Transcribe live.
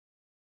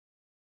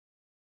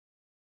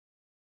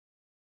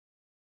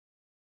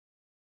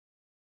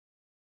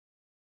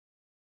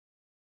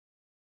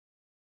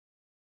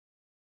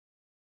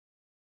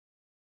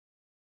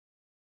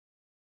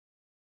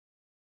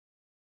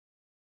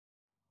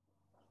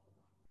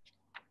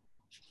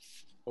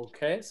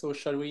Okay, so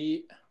shall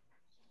we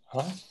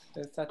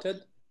get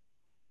started?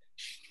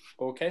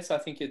 Okay, so I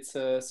think it's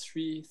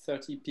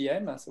 3:30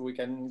 p.m., so we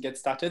can get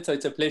started. So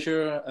it's a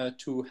pleasure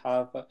to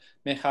have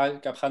Mikhail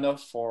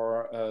Kapranov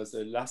for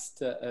the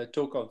last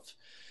talk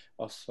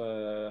of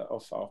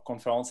our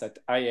conference at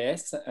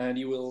IAS, and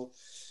he will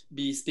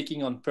be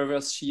speaking on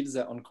perverse sheaves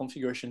on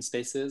configuration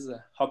spaces,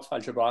 Hopf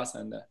algebras,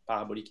 and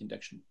parabolic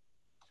induction.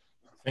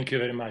 Thank you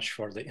very much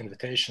for the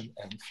invitation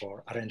and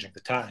for arranging the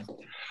time.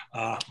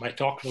 My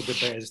talk will be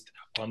based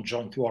on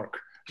joint work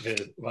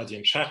with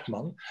Vadim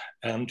Shachtman,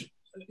 and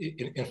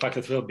in fact,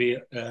 it will be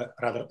a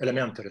rather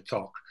elementary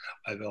talk.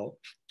 I will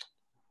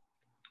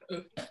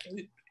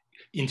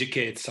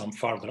indicate some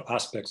further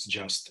aspects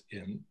just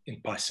in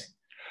passing.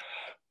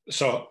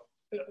 So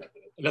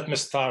let me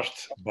start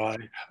by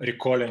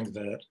recalling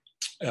the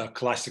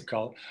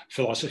classical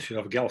philosophy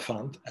of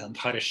Gelfand and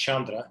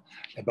Harishchandra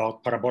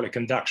about parabolic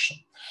induction.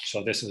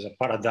 So this is a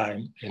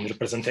paradigm in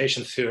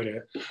representation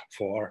theory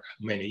for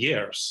many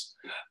years,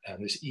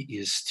 and this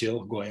is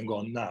still going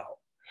on now.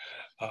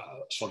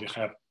 So we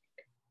have,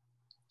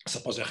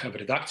 suppose I have a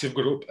reductive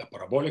group, a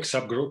parabolic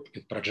subgroup,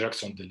 it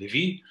projects on the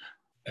Levy,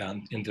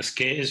 and in this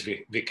case,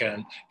 we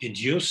can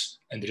induce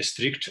and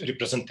restrict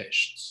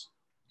representations.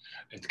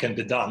 It can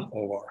be done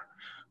over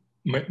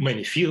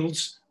many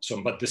fields,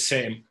 but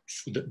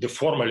the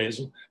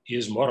formalism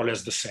is more or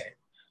less the same.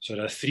 So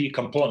there are three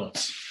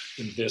components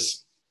in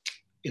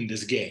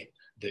this game: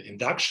 the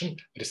induction,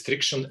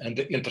 restriction, and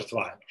the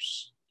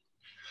intertwiners.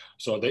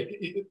 So the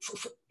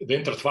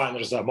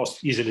intertwiners are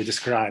most easily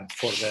described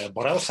for the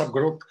Borel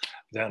subgroup.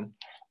 Then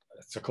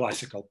it's a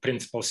classical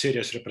principal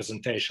series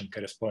representation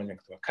corresponding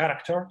to a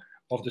character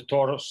of the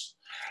torus,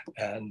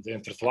 and the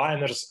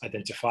intertwiners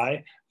identify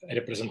a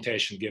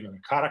representation given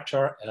a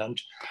character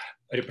and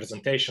a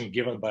representation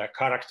given by a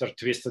character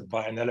twisted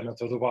by an element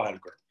of the while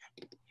group.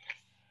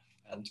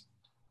 And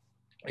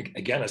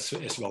again,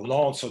 it's well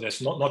known, so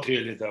there's not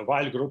really the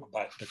while group,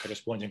 but the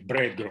corresponding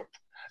braid group,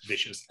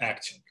 which is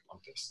acting on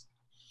this.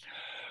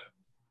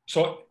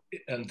 So,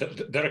 and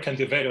there can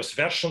be various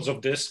versions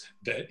of this.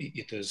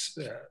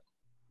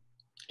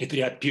 It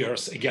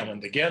reappears again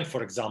and again.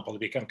 For example,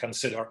 we can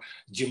consider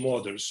D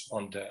modules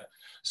on the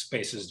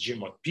spaces G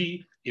mod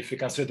P. If we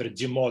consider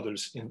D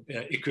modules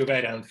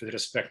equivariant with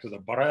respect to the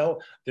Borel,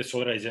 that's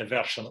already a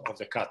version of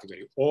the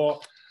category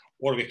O.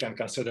 Or we can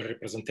consider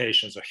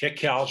representations of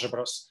Hecke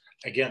algebras.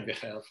 Again, we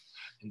have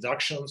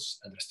inductions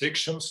and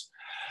restrictions.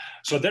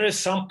 So there is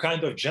some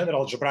kind of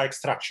general algebraic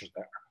structure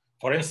there.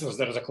 For instance,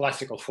 there is a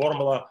classical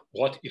formula: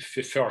 what if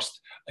we first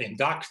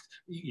induct,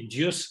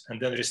 induce, and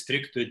then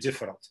restrict to a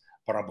different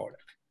parabolic?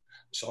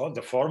 So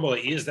the formula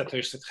is that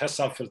it has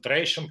some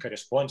filtration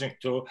corresponding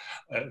to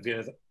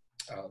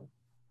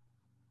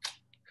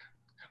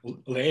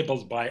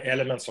labeled by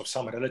elements of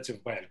some relative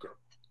while group.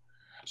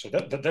 So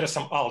there is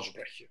some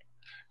algebra here.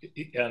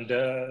 And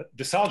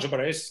this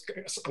algebra is,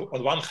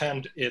 on one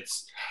hand,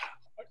 it's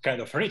kind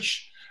of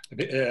rich,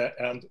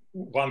 and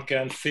one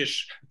can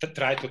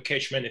try to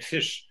catch many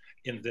fish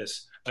in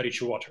this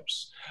rich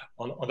waters.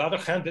 On the other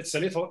hand, it's a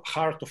little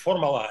hard to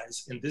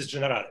formalize in this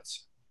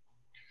generality.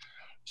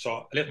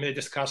 So let me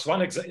discuss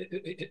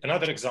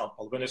another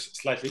example when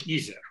it's slightly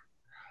easier.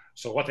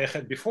 So what I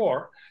had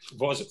before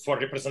was for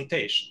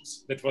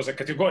representations. That was a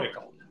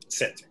categorical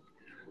setting.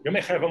 You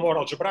may have a more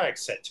algebraic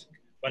setting,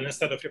 when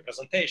instead of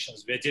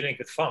representations, we're dealing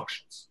with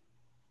functions,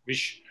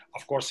 which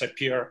of course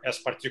appear as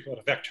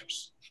particular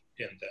vectors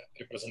in the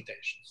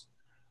representations.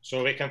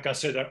 So we can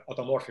consider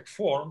automorphic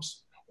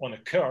forms on a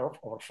curve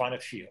or a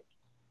finite field.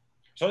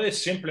 So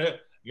this simply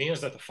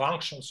means that the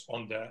functions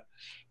on the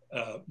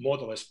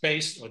modular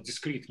space or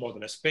discrete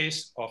modular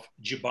space of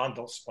G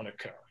bundles on a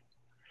curve.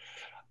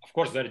 Of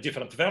course, there are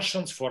different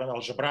versions. For an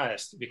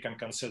algebraist, we can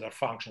consider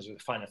functions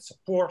with finite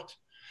support.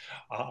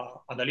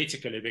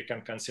 Analytically, we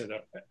can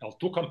consider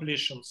L2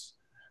 completions,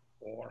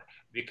 or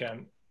we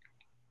can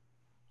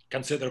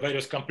consider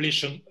various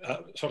completion,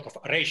 sort of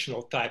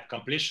rational type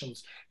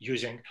completions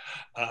using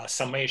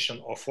summation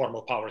of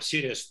formal power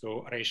series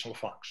to rational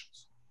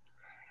functions.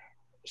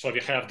 So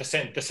we have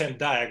the same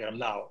diagram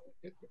now.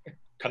 It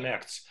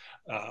connects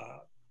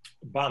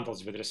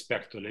bundles with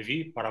respect to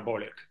Levy,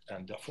 parabolic,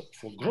 and the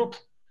full group.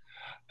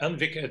 And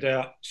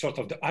the sort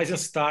of the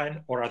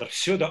Eisenstein, or rather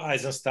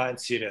pseudo-Eisenstein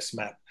series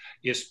map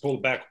is pull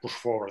back, push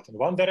forward in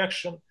one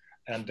direction,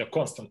 and the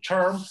constant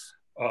term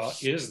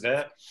is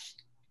the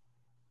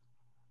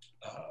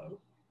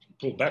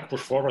pull back,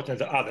 push forward in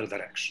the other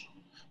direction.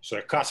 So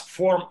a cusp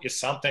form is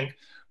something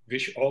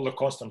which all the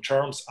constant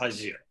terms are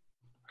zero.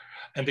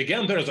 And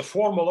again, there is a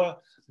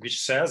formula which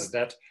says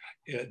that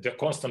the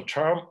constant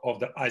term of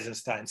the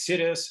Eisenstein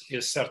series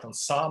is certain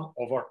sum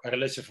over a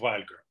relative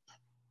while group.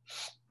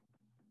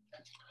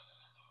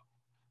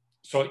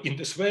 So in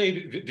this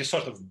way, we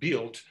sort of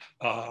build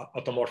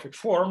automorphic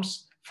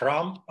forms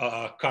from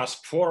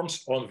cusp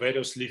forms on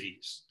various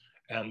Levys.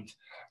 And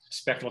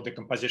spectral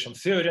decomposition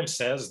theorem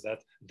says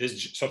that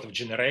this sort of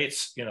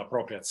generates, in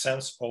appropriate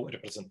sense, all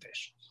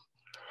representations.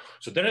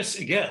 So there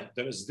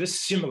is this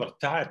similar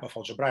type of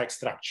algebraic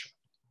structure.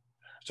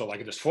 So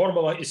like this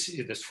formula is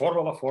this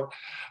formula for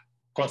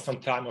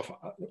constant term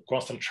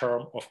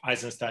of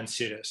Eisenstein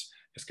series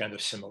is kind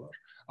of similar.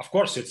 Of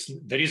course, it's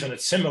the reason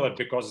it's similar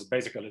because it's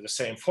basically the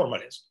same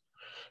formalism.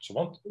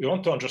 So we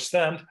want to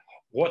understand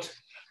what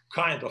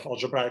kind of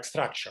algebraic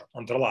structure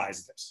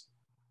underlies this.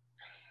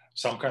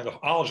 Some kind of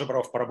algebra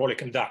of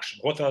parabolic induction.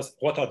 What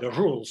are the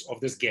rules of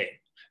this game?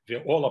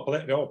 We're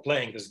all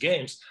playing these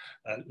games.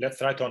 Let's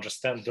try to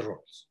understand the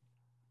rules.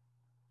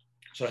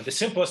 So in the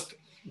simplest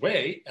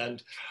way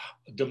and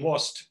the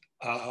most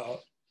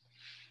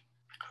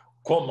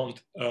common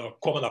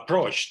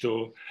approach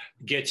to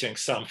getting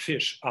some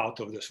fish out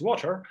of this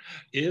water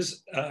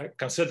is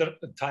consider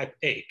the type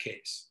A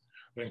case.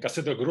 We can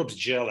consider groups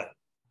GLN.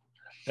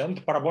 Then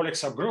the parabolic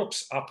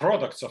subgroups are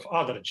products of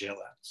other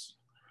GLNs.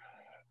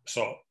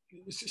 So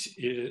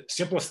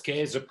simplest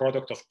case, the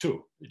product of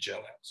two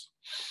GLNs.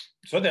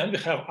 So then we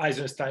have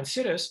Eisenstein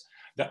series.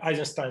 The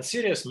Eisenstein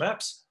series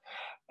maps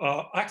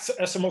acts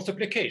as a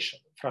multiplication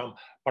from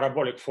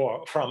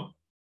from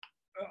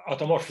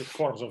automorphic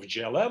forms of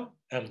GLM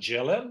and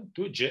GLN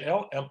to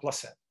GL M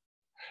plus N.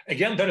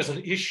 Again, there is an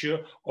issue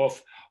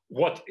of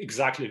what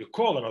exactly we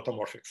call an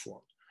automorphic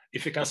form.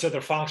 If you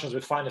consider functions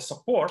with finite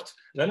support,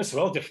 then it's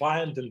well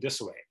defined in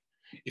this way.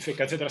 If you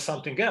consider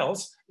something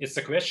else, it's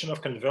a question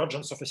of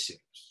convergence of a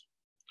series.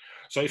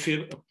 So if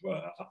you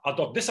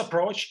adopt this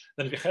approach,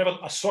 then we have an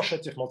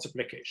associative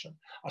multiplication.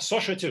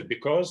 Associative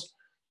because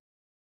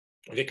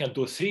we can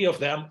do three of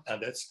them,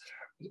 and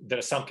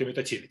there's some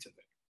commutativity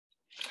there.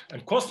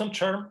 And constant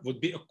term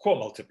would be a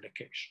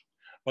co-multiplication.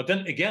 But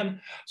then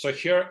again, so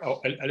here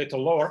a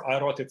little lower, I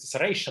wrote it's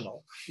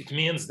rational. It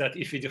means that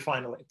if we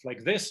define it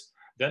like this,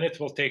 then it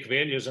will take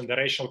values in the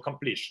rational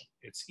completion.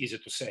 It's easy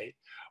to say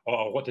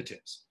what it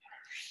is.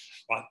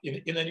 But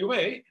in any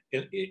way,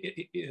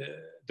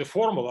 the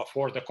formula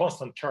for the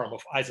constant term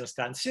of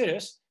Eisenstein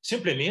series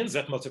simply means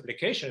that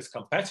multiplication is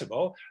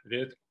compatible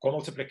with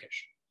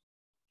co-multiplication.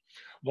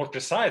 More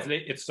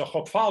precisely, it's the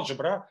Hopf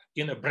algebra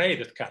in a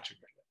braided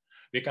category.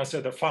 We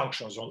consider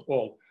functions on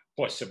all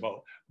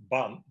possible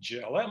Ban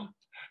GLM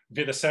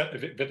with a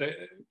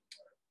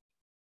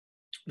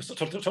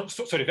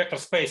vector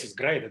space is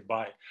graded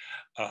by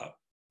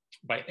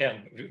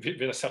n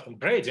with a certain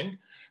braiding,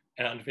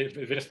 and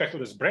with respect to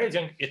this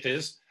braiding, it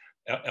is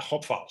a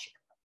Hopf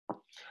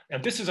algebra.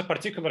 And this is a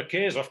particular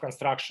case of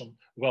construction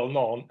well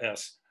known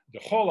as the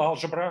whole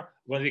algebra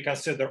when we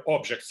consider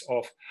objects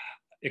of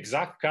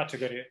exact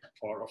category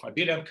or of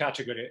abelian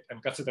category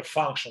and consider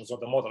functions of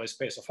the moduli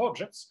space of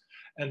objects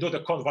and do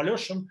the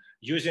convolution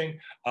using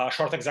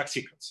short exact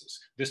sequences.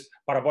 This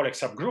parabolic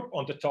subgroup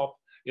on the top,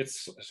 it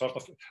sort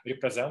of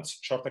represents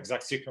short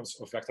exact sequence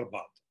of vector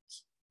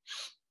bundles.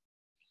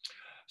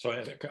 So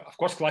of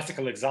course,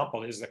 classical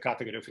example is the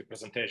category of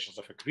representations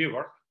of a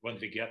quiver when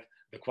we get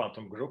the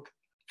quantum group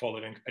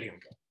following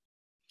Ringel.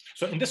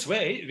 So in this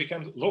way, we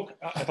can look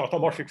at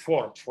automorphic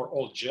forms for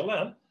all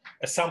GLN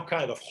as some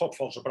kind of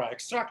Hopf algebraic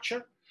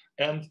structure,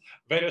 and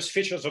various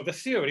features of the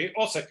theory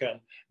also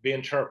can be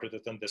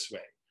interpreted in this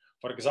way.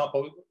 For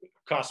example,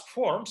 cusp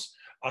forms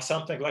are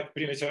something like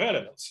primitive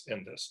elements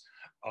in this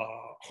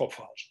Hopf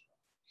algebra.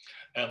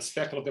 And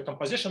spectral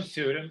decomposition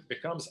theorem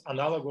becomes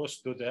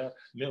analogous to the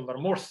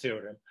Milnor-Moore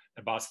theorem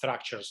about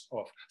structure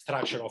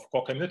of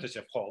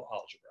co-commutative whole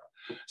algebra,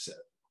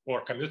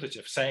 or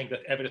commutative, saying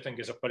that everything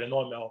is a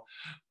polynomial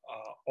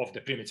of the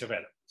primitive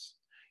elements.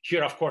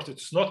 Here, of course,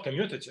 it's not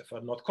commutative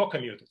and not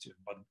co-commutative,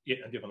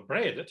 and even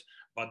braided,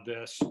 but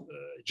the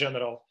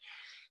general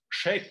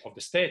shape of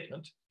the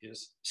statement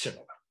is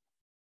similar.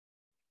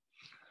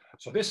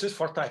 So this is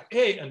for type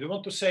A, and we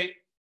want to say,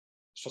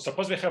 so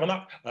suppose we have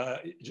a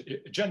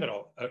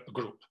general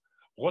group.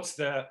 What's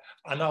the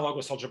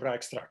analogous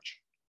algebraic structure?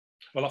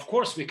 Well, of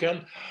course, we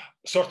can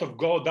sort of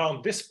go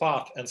down this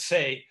path and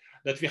say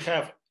that we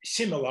have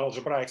similar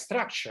algebraic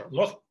structure,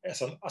 not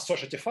as an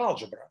associative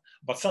algebra,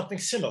 but something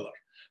similar.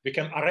 We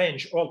can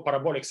arrange all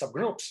parabolic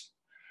subgroups,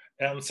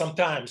 and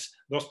sometimes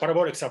those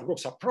parabolic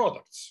subgroups are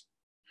products.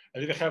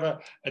 And we have a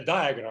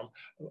diagram,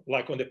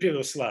 like on the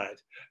previous slide,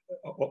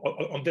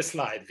 on this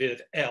slide,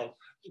 with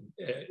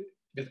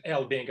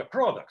L being a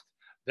product,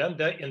 then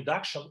the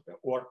induction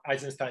or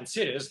Eisenstein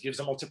series gives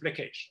a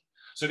multiplication.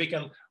 So we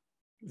can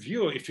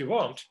view, if you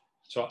want,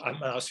 so I'm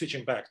now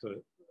switching back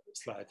to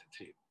slide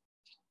 3.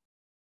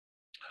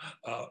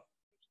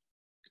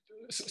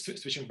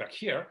 Switching back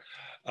here,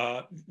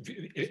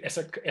 as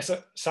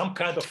some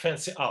kind of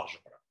fancy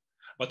algebra.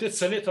 But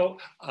it's a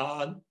little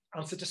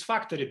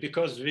unsatisfactory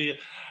because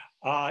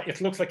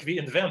it looks like we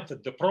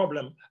invented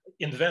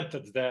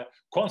the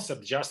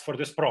concept just for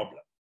this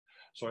problem.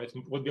 So it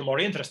would be more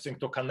interesting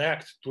to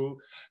connect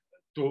to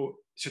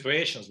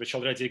situations which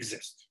already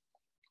exist.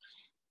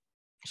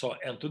 So,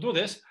 and to do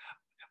this,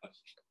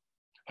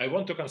 I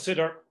want to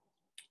consider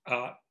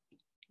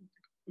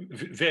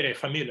very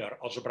familiar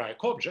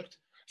algebraic object.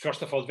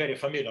 First of all, very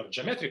familiar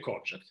geometric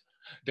object.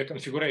 The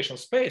configuration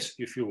space,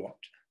 if you want,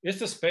 is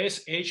the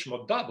space H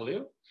mod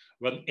W,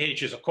 when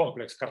H is a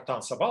complex Cartan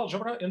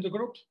subalgebra in the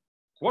group,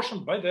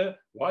 quotient by the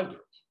Wile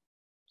group.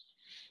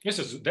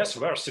 That's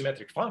where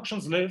symmetric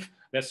functions live.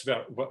 That's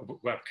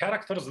where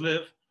characters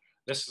live.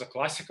 This is a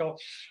classical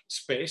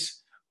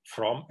space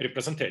from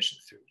representation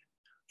theory.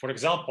 For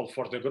example,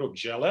 for the group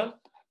GLN,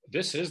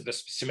 this is the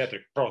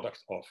symmetric product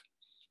of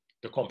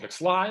the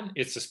complex line.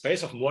 It's a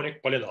space of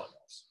monic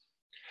polynomials.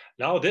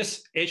 Now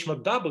this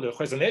H-W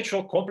has a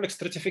natural complex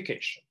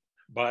stratification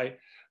by,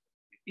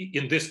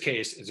 in this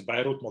case, it's by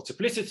root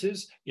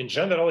multiplicities. In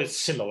general, it's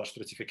similar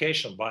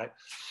stratification by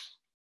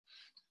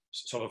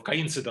sort of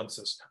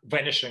coincidences,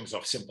 vanishings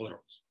of simple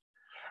roots.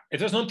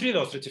 It is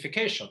non-trivial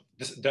stratification.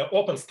 The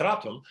open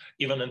stratum,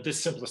 even in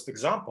this simplest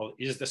example,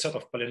 is the set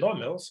of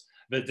polynomials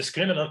with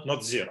discriminant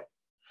not zero.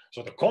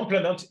 So the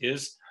complement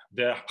is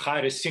the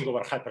highest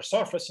singular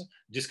hypersurface,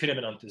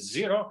 discriminant is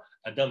zero,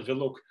 and then we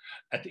look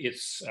at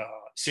its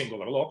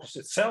singular locus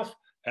itself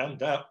and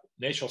the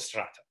natural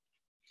strata.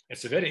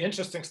 It's a very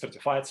interesting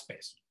stratified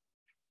space.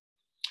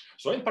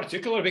 So in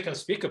particular, we can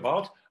speak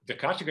about the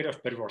category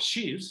of perverse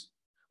sheaves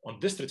on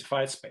this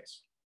stratified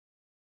space.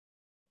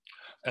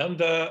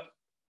 And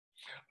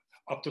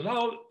up to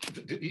now,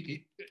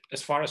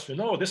 as far as we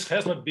know, this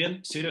has not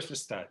been seriously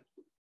studied.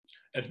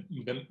 And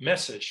the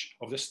message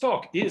of this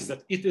talk is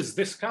that it is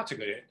this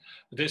category,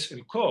 this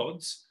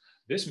encodes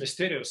this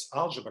mysterious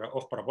algebra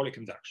of parabolic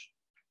induction.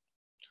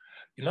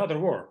 In other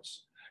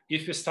words,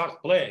 if we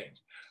start playing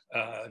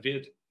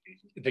with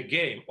the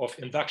game of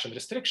induction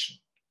restriction,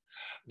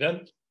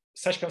 then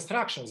such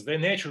constructions, they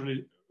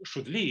naturally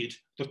should lead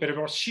to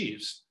perverse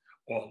sheaves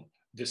on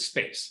this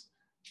space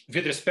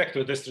with respect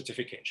to this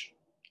stratification.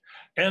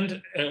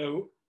 And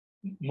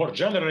more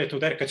generally to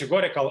their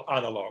categorical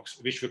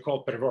analogs, which we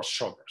call perverse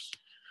sheaves.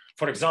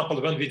 For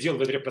example, when we deal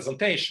with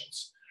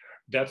representations,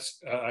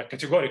 that's a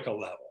categorical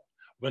level.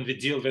 When we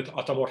deal with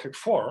automorphic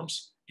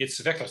forms, it's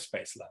vector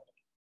space level.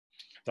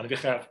 Then we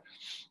have,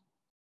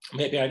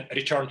 maybe I'll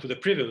return to the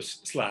previous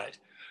slide.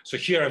 So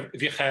here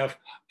we have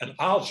an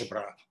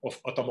algebra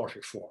of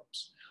automorphic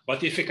forms.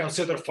 But if we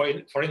consider,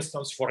 for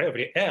instance, for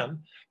every n,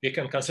 we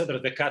can consider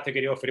the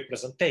category of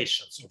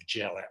representations of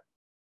GLN.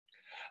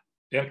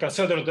 Then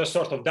consider the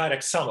sort of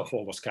direct sum of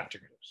all those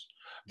categories,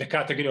 the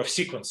category of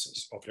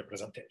sequences of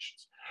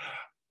representations,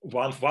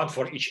 one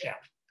for each n.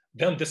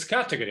 Then this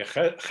category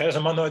has a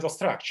monoidal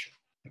structure.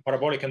 The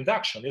parabolic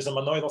induction is a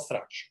monoidal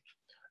structure,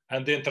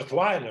 and the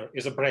intertwiner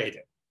is a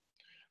braiding.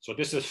 So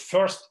this is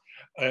first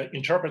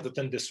interpreted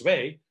in this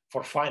way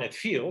for finite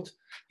field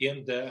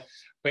in the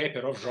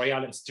paper of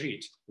Royal and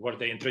Street, where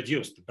they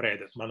introduced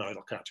braided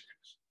monoidal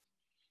categories.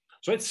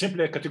 So it's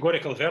simply a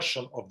categorical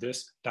version of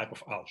this type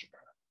of algebra.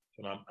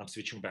 And I'm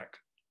switching back.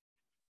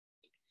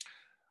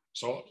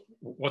 So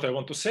what I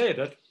want to say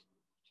that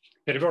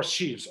perverse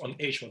sheaves on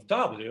H of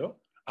W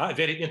are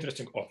very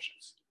interesting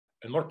objects.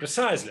 And more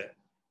precisely,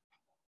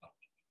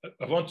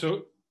 I want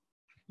to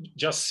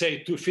just say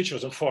two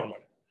features and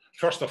formulae.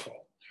 First of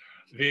all,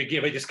 we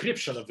give a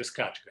description of this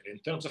category in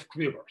terms of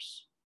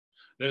quivers.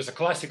 There is a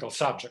classical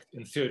subject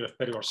in theory of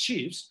perverse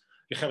sheaves.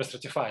 We have a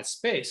stratified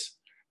space,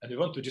 and we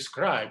want to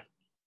describe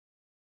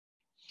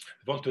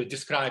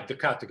the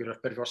category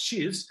of perverse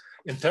sheaves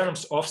in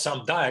terms of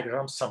some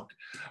diagrams, some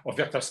of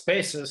vector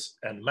spaces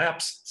and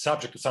maps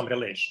subject to some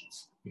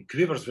relations,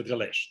 quivers with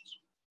relations.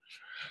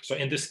 So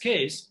in this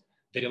case,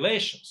 the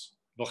relations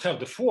will have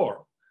the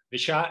form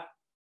which are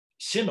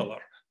similar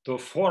to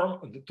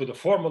the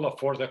formula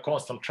for the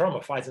constant term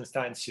of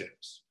Eisenstein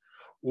series,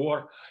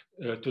 or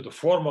to the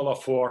formula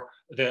for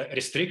the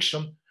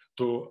restriction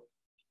to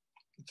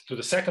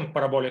the second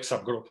parabolic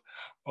subgroup,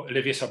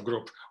 Levy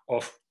subgroup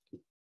of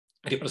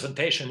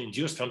representation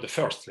induced from the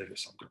first Levy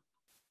subgroup.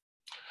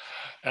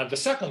 And the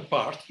second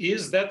part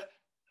is that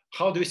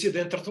how do we see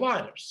the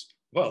intertwiners?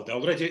 Well, they're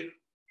already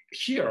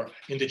here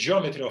in the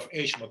geometry of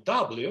H mod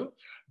W,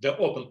 the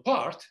open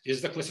part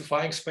is the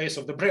classifying space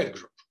of the braid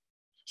group.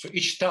 So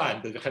each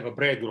time that we have a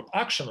braid group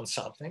action on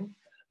something,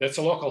 that's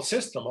a local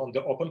system on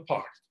the open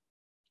part.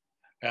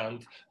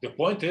 And the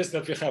point is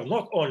that we have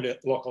not only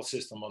local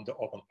system on the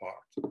open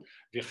part,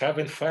 we have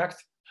in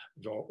fact,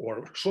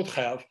 or should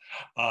have,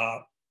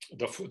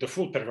 the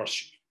full perverse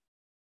sheaf.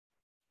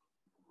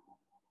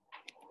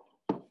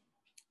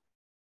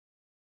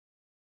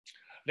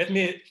 Let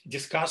me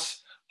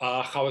discuss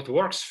how it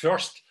works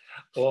first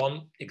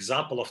on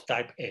example of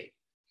type A,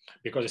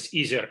 because it's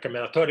easier,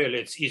 combinatorially,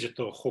 it's easy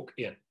to hook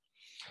in.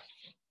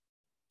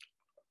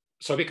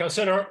 So we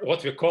consider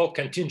what we call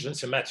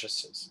contingency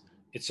matrices.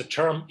 It's a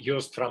term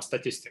used from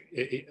statistics,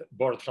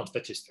 borrowed from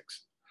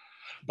statistics.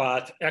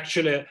 But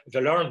actually, we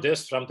learned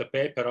this from the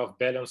paper of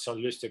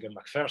Bellinson, Lustig, and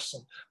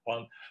McPherson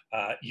on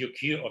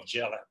UQ of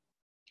GLN.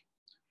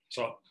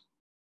 So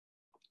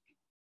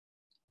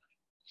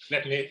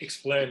let me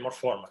explain more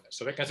formally.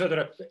 So we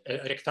consider a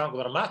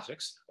rectangular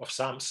matrix of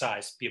some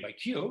size P by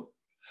Q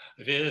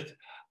with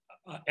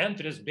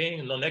entries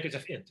being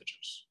non-negative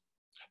integers,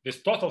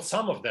 with total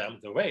sum of them,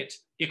 the weight,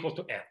 equal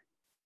to n.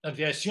 And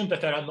we assume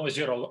that there are no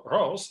zero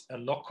rows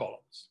and no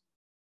columns.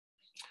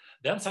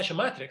 Then such a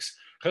matrix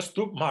has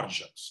two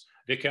margins.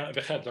 We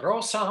have the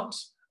row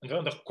sums and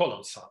then the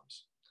column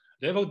sums.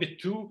 There will be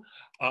two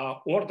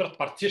ordered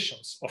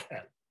partitions of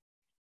n.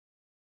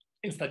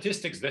 in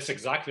statistics, that's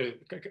exactly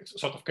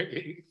sort of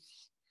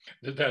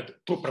the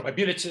two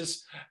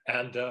probabilities,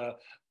 and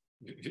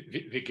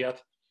we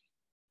get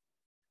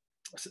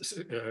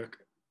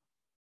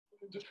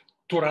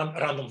two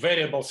random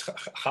variables,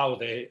 how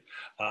they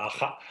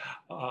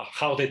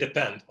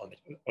depend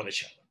on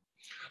each other.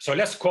 So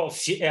let's call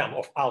Cm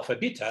of alpha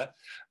beta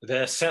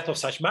the set of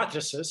such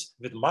matrices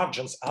with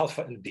margins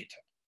alpha and beta.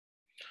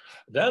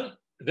 Then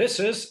this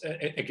is,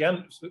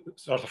 again,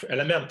 sort of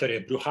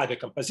elementary Bruchai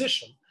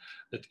decomposition,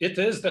 that it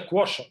is the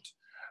quotient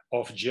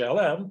of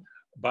GLM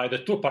by the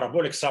two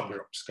parabolic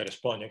subgroups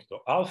corresponding to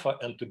alpha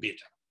and to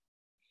beta.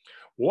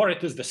 Or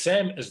it is the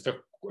same as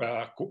the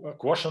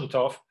quotient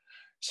of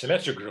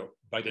symmetric group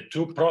by the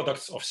two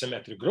products of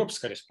symmetric groups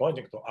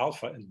corresponding to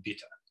alpha and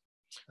beta.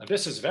 And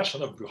this is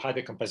version of Bruchai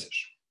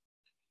decomposition.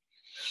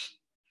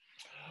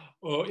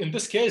 In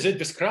this case, it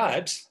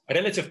describes a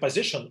relative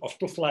position of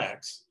two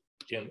flags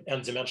in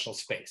n-dimensional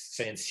space,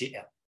 say in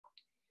Cn.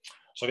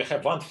 So we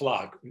have one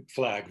flag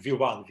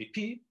V1,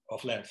 Vp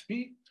of length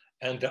p,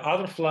 and the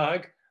other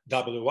flag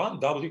W1,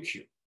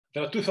 Wq.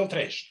 There are two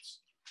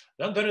filtrations.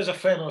 Then there is a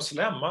famous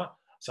lemma,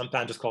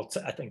 sometimes it's called,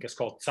 I think it's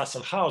called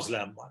Sassenhaus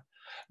lemma.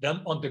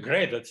 Then on the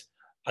graded,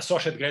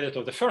 associate graded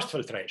of the first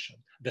filtration,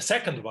 the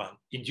second one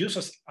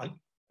induces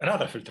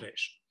another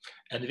filtration.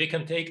 And we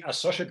can take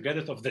associate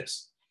graded of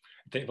this.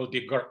 They will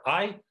be GR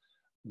I,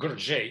 GR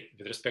J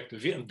with respect to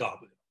V and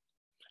W.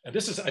 And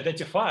this is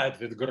identified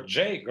with GR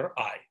J, GR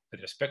I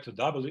with respect to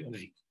W and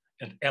V.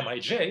 And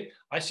Mij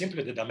are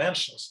simply the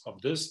dimensions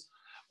of this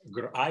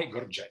GR I,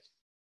 GR J.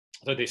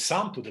 So they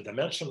sum to the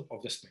dimension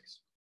of the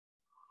space.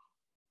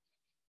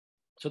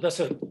 So that's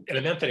an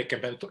elementary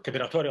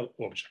combinatorial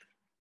object.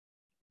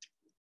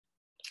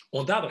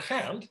 On the other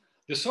hand,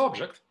 this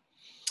object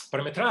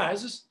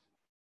parameterizes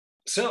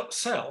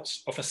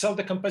cells of a cell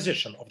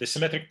decomposition of the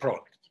symmetric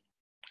product.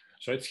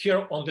 So it's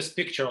here on this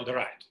picture on the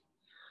right.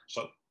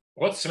 So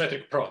what's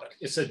symmetric product?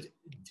 It's a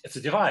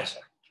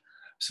divisor.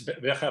 So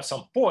we have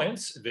some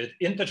points with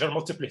integer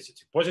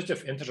multiplicity,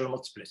 positive integer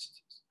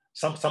multiplicity,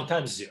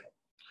 sometimes zero.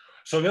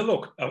 So we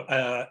look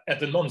at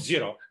the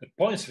non-zero, at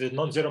points with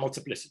non-zero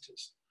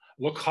multiplicities.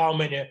 Look how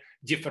many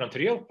different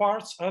real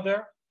parts are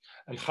there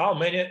and how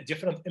many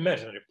different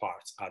imaginary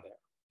parts are there.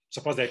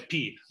 Suppose there are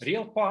P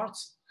real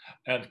parts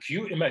and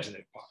Q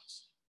imaginary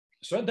parts.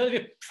 So then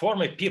we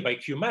form a P by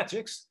Q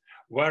matrix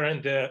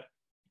wherein the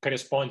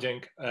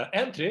corresponding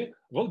entry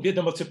will be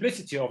the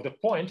multiplicity of the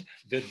point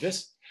with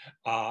this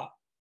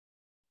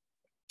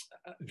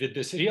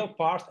real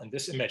part and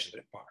this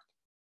imaginary part.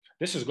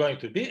 This is going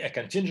to be a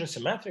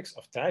contingency matrix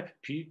of type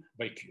P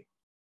by Q.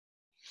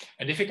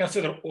 And if you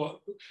consider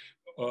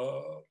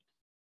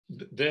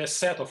the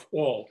set of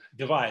all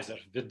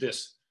divisors with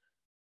this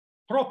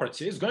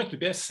property, is going to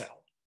be a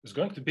cell. It's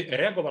going to be a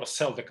regular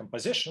cell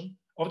decomposition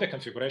of the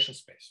configuration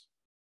space.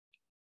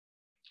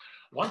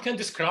 One can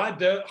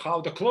describe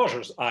how the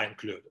closures are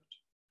included.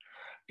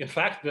 In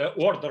fact, the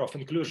order of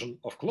inclusion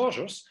of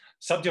closures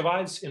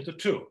subdivides into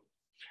two.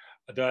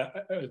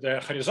 The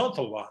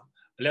horizontal one,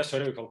 less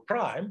or equal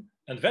prime,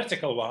 and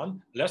vertical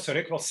one, less or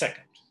equal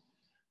second.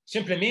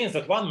 Simply means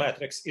that one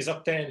matrix is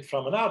obtained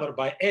from another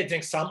by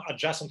adding some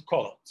adjacent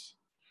columns.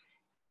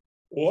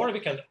 Or we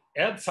can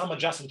add some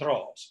adjacent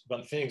rows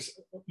when things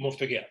move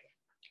together.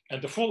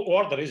 And the full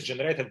order is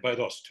generated by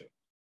those two.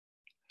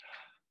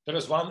 There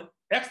is one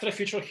extra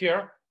feature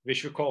here,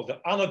 which we call the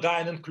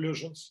anodyne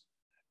inclusions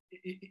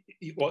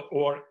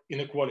or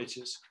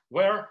inequalities,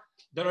 where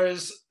there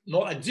is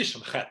no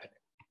addition happening.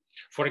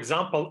 For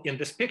example, in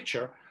this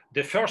picture,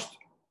 the first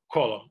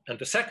column and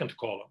the second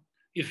column,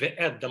 if we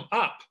add them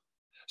up,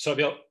 so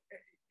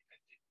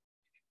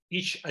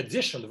each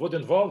addition would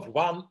involve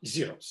 1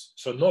 zeros.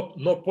 So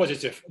no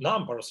positive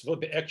numbers will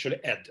be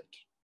actually added.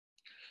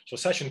 So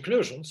such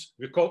inclusions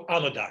we call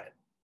anodyne.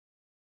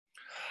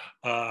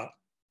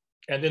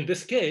 And in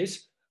this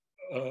case,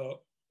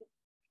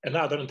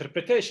 another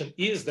interpretation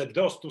is that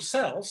those two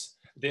cells,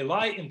 they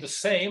lie in the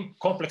same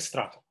complex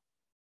stratum,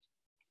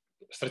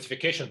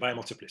 stratification by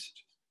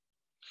multiplicity.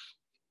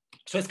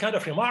 So it's kind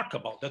of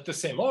remarkable that the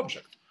same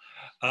object,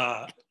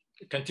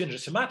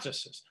 contingency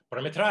matrices,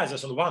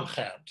 parameterizes on one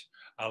hand,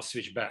 I'll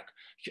switch back,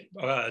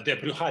 the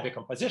Bruchai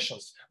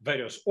decompositions,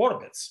 various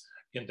orbits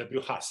in the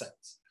Bruchai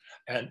sense.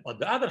 And on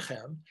the other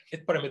hand,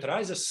 it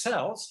parameterizes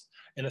cells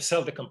in a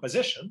cell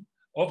decomposition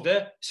of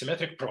the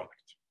symmetric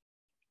product.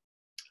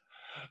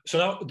 So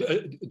now,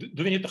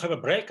 do we need to have a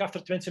break after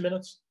 20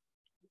 minutes?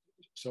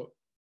 So.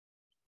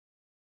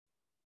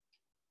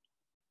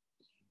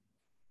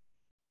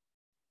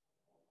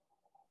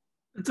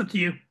 It's up to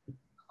you.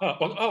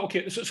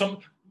 Okay.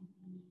 So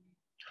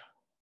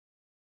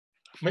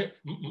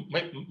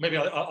maybe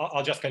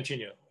I'll just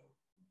continue.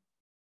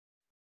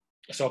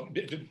 So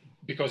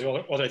because we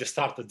already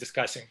started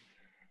discussing,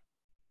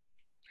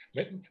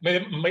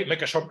 maybe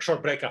make a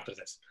short break after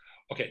this.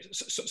 Okay,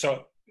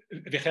 so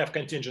we have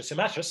contingency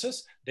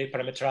matrices. They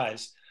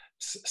parameterize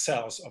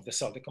cells of the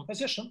cell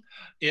decomposition.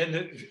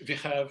 And we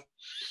have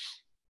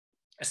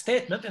a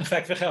statement. In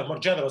fact, we have a more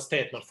general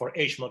statement for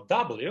H mod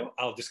W.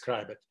 I'll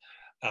describe it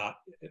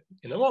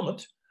in a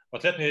moment,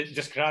 but let me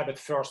describe it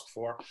first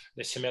for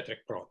the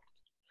symmetric product.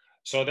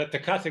 So that the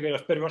category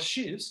of perverse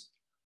sheaves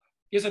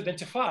is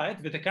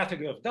identified with the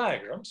category of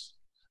diagrams,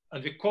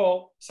 and we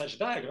call such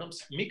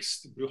diagrams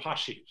mixed Bruhat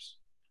sheaves.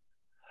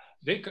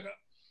 They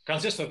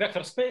consist of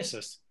vector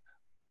spaces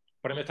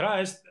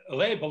parameterized,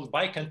 labeled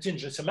by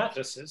contingency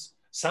matrices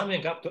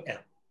summing up to n,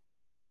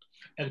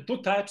 and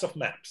two types of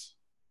maps.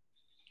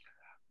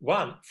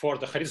 One for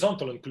the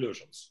horizontal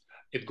inclusions,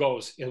 it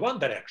goes in one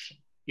direction.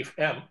 If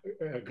m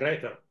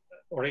greater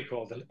or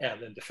equal than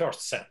n in the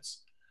first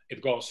sense,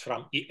 it goes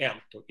from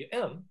em to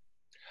en.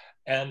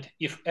 And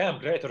if m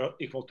greater or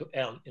equal to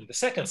n in the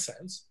second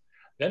sense,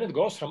 then it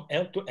goes from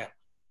n to n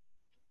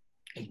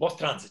in both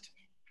transitive.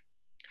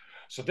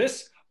 So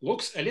this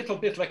looks a little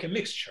bit like a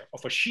mixture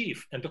of a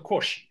sheaf and a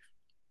co-sheaf.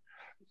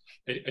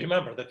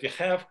 Remember that we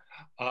have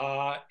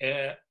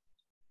a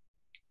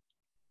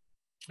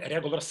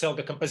regular cell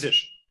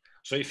decomposition.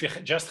 So if you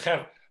just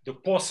have the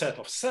PO set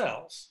of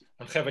cells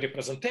and have a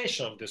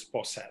representation of this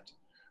PO set,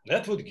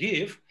 that would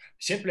give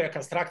simply a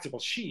constructible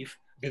sheaf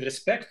with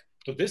respect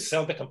to this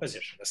cell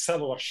decomposition, a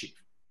cellular sheaf.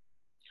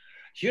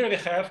 Here we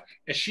have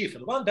a sheaf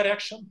in one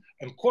direction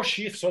and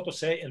co-sheaf, so to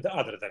say, in the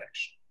other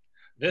direction.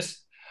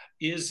 This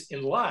is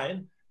in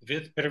line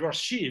with perverse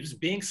sheaves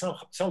being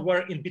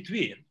somewhere in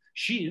between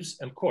sheaves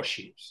and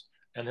co-sheaves,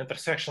 and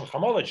intersection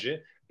homology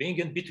being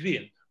in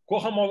between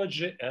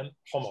cohomology and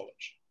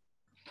homology.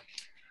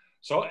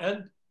 So,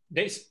 and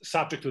they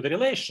subject to the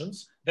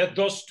relations that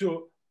those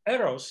two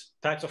arrows,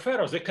 types of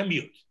arrows, they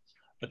commute.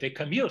 But they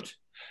commute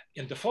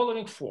in the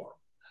following form,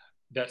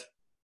 that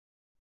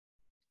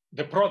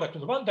the product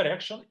in one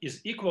direction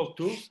is equal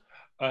to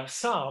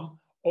sum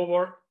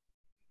over,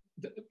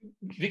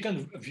 we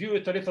can view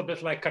it a little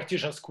bit like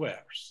Cartesian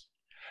squares.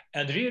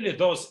 And really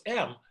those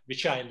m,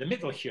 which are in the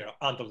middle here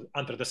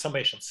under the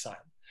summation sign,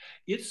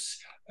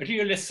 it's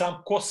really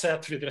some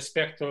coset with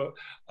respect to,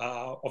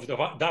 of the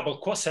double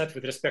coset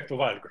with respect to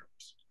Weyl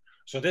groups.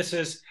 So this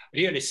is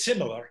really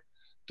similar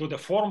to the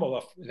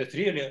formula, that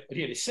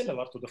really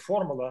similar to the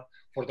formula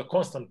for the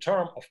constant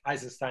term of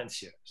Eisenstein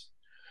series,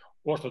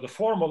 or to the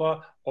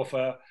formula of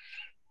a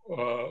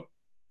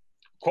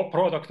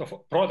product of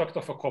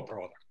a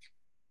coproduct.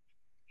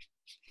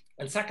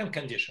 And second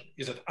condition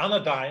is that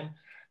anodyne,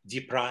 d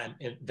prime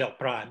and del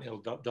prime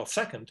and del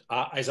second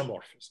are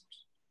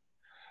isomorphisms.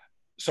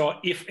 So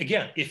if,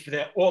 again, if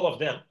all of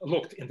them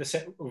looked in the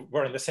same,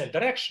 were in the same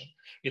direction,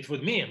 it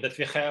would mean that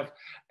we have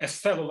a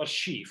cellular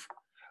sheaf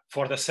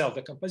for the cell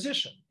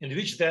decomposition in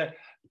which the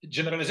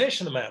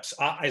generalization maps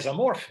are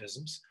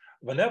isomorphisms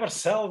whenever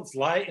cells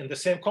lie in the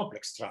same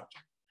complex structure.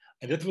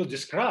 And it will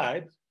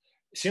describe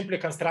simply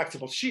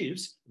constructible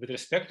sheaves with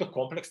respect to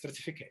complex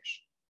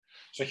stratification.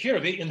 So here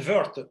we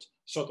inverted,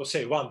 so to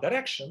say, one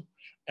direction,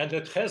 and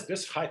it has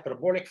this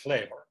hyperbolic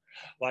flavor,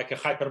 like a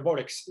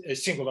hyperbolic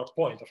singular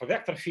point of a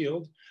vector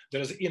field. There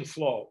is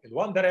inflow in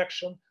one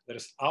direction, there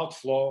is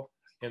outflow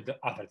in the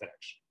other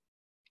direction.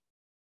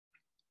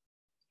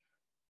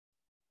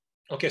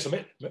 Okay, so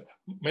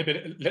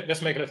maybe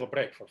let's make a little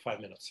break for 5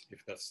 minutes,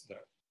 if that's the,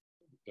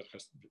 that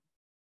has to be.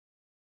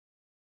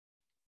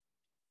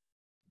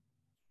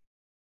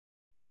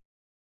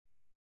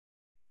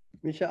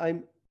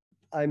 Misha,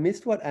 I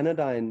missed what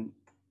anodyne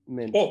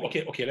meant. Oh,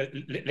 okay.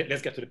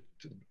 Let's get to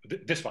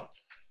this one.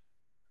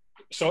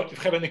 So you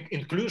have an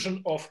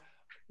inclusion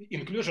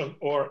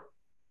or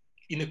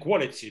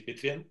inequality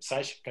between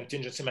such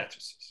contingency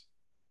matrices.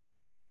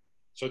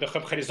 So they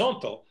have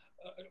horizontal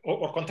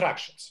or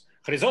contractions.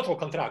 Horizontal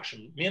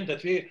contraction means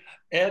that we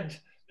add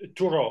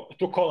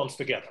two columns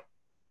together,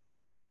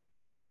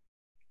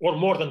 or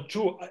more than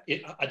two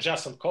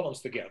adjacent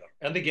columns together,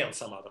 and again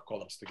some other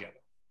columns together.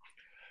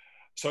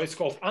 So it's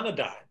called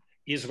anodyne,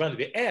 is when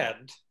we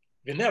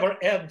never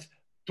add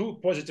two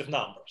positive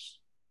numbers.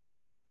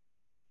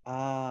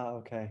 Ah,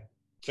 okay.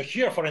 So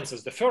here, for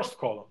instance, the first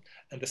column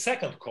and the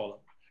second column,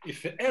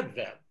 if we add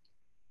them,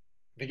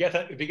 we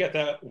get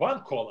a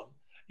one column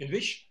in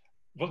which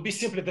will be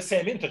simply the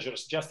same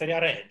integers, just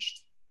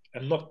rearranged,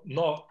 and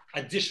no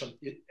addition,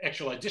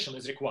 actual addition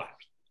is required.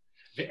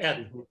 We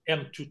add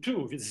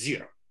m22 with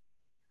 0,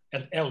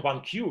 and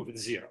m1q with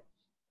 0,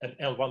 and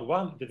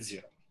m11 with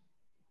 0.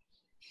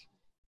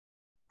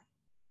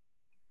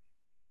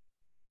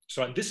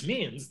 So, and this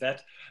means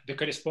that the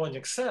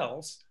corresponding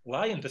cells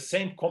lie in the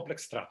same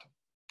complex stratum.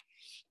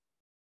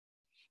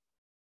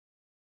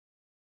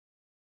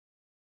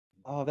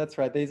 Oh, that's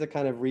right. These are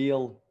kind of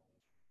real,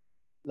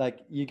 like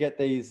you get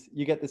this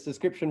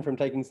description from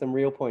taking some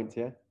real points,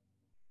 yeah?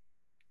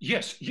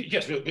 Yes.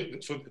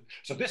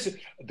 So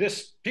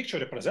this picture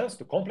represents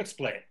the complex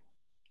plane.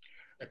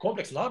 A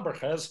complex number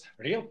has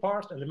real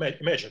part and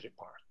imaginary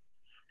part.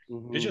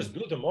 We just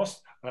do the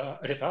most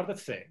retarded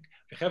thing.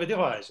 We have a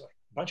divisor,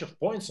 a bunch of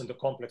points in the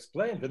complex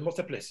plane with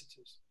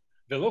multiplicities.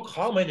 We look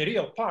how many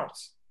real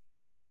parts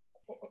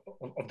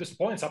of these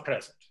points are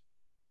present.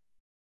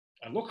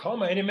 And look how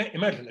many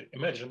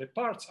imaginary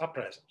parts are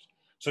present.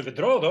 So we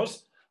draw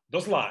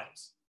those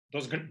lines,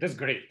 this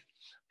grid.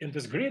 In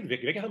this grid,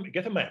 we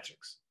get a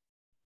matrix.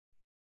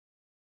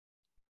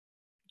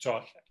 So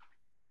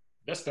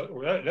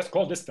let's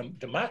call this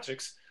the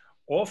matrix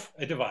of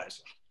a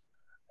divisor.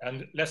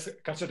 And let's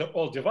consider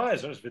all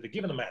divisors with a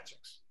given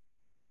matrix.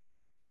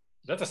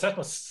 That's a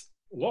certain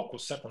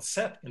locus, certain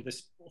set in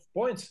this of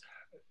points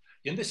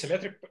in the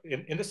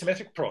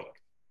symmetric product.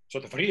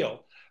 Sort of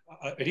real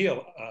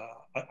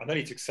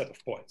analytic set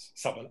of points,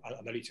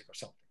 sub-analytic or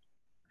something.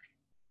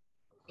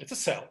 It's a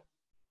cell.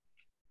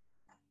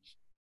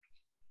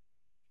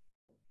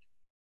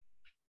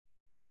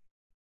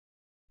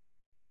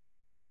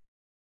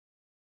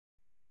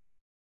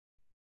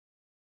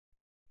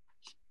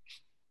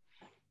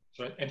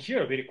 So, and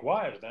here we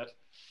require that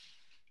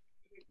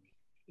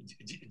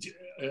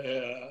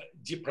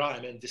d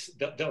prime and this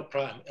del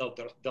prime L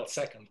del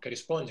second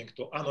corresponding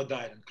to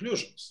anodyne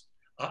inclusions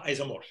are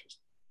isomorphism.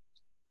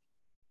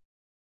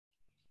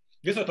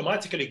 This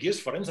automatically gives,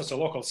 for instance, a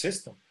local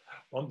system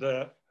on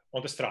the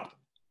stratum.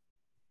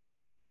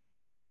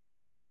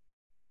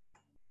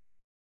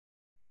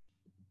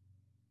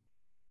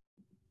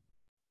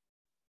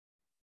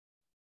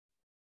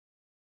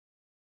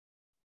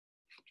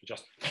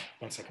 Just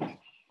 1 second.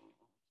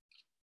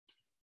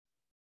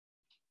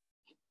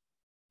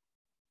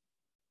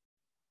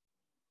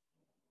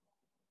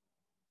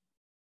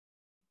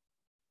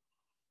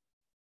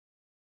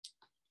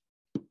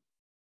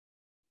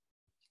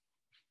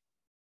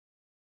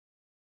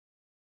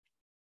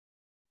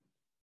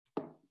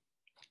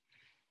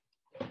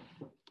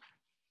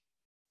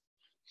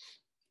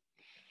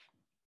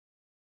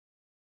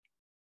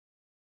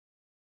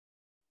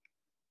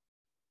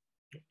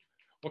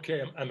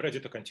 Okay, I'm ready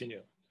to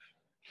continue,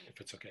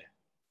 if it's okay.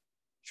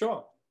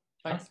 Sure,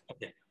 thanks.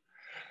 Okay.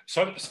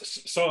 So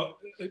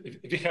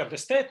we have the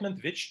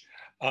statement which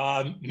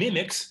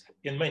mimics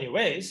in many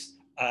ways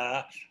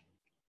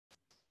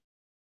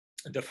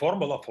the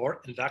formula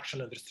for induction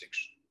and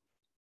restriction.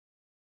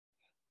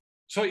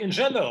 So in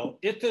general,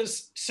 it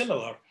is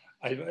similar.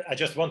 I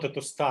just wanted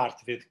to start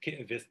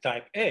with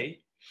type A.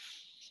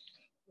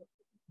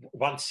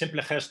 One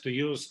simply has to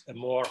use a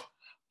more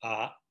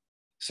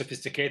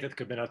sophisticated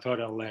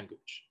combinatorial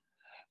language.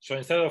 So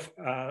instead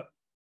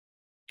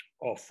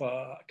of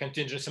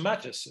contingency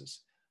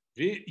matrices,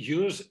 we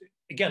use,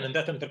 again, in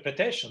that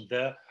interpretation,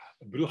 the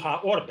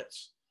Bruhat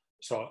orbits.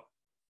 So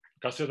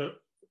consider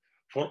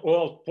for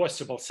all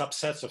possible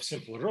subsets of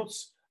simple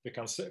roots, we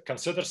can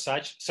consider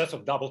such sets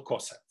of double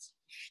cosets.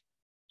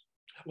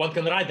 One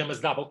can write them as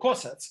double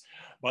cosets,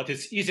 but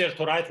it's easier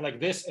to write like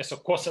this as a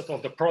coset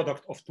of the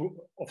product of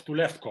two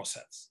left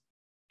cosets.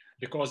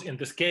 Because in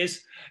this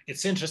case,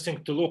 it's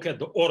interesting to look at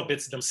the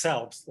orbits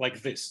themselves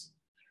like this.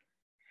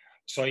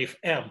 So if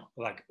M,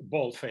 like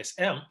boldface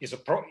M, is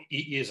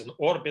an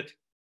orbit,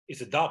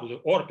 is a W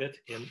orbit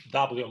in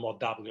W mod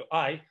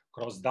Wi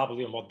cross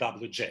W mod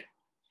Wj.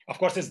 Of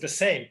course, it's the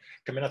same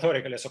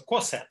combinatorically as a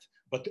coset,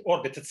 but the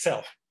orbit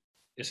itself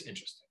is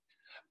interesting.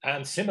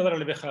 And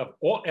similarly, we have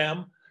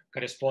OM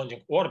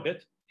corresponding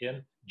orbit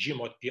in G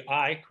mod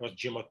Pi cross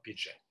G mod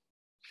Pj.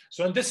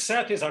 So in this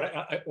set is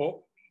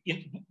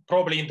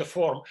probably in the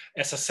form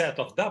as a set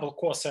of double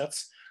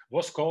cosets,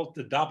 was called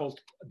the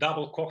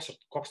double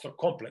Coxeter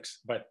complex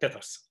by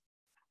Peterson.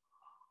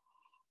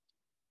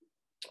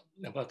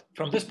 But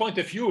from this point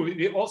of view,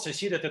 we also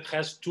see that it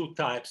has two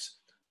types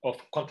of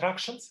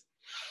contractions,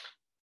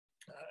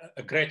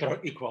 a greater or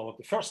equal of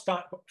the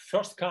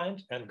first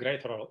kind and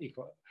greater or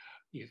equal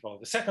of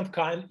the second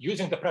kind,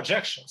 using the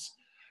projections.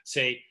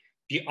 Say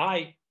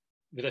Pi,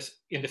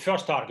 in the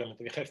first argument,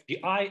 we have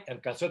Pi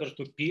and consider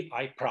to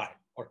Pi prime,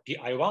 or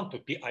Pi1 to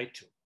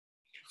Pi2.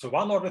 So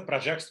one orbit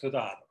projects to the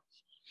other.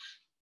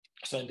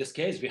 So in this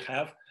case, we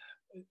have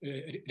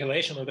a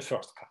relation of the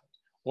first kind,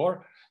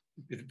 or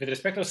with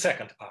respect to the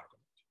second argument.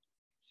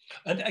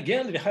 And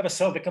again, we have a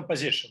cell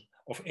decomposition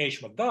of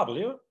H mod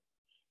W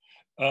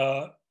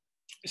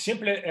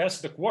simply as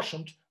the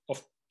quotient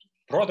of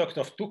product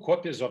of two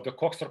copies of the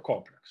Coxeter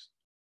complex.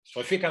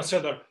 So if we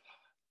consider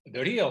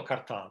the real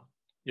cartan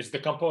is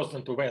decomposed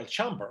into Weyl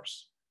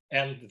chambers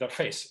and their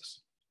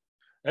faces,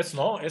 that's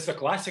known as the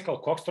classical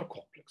Coxeter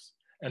complex.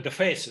 And the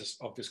faces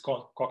of this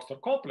Coxeter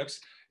complex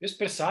is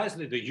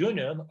precisely the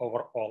union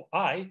over all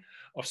I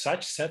of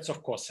such sets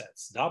of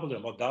cosets, W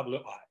mod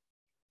Wi.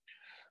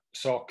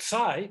 So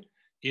Xi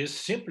is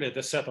simply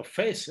the set of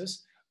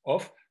faces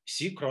of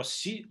C cross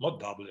C mod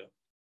W.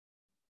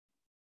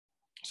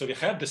 So we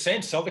have the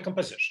same cell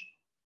decomposition,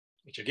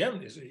 which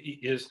again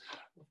is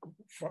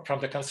from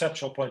the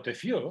conceptual point of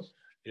view,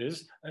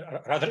 is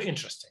rather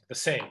interesting. The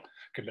same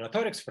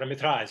combinatorics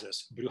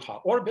parameterizes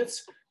Bruhat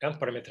orbits and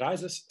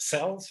parameterizes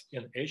cells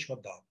in H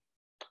mod W.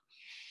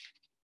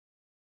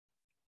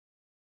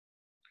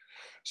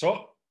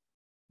 So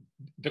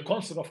the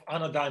concept of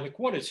anodyne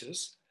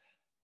equalities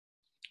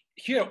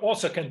here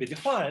also can be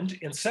defined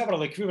in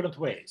several equivalent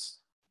ways.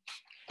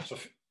 So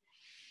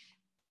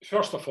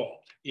first of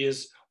all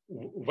is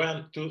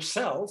when two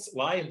cells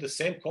lie in the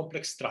same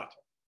complex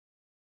stratum.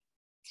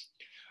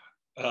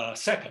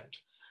 Second,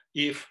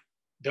 if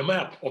the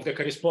map of the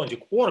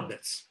corresponding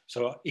orbits,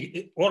 so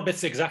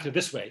orbits exactly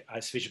this way, I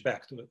switch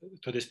back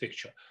to this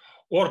picture.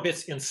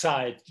 orbits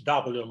inside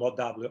W mod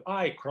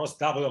Wi cross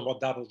W mod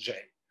double J.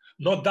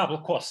 Not double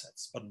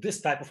cosets, but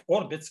this type of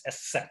orbits as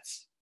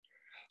sets.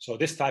 So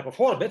this type of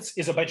orbits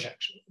is a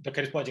bijection. The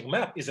corresponding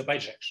map is a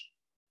bijection.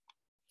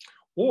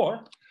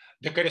 Or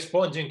the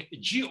corresponding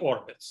G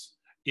orbits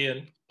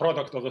in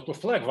product of the two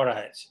flag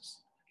varieties.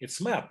 Its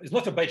map is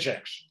not a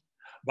bijection,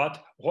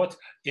 but what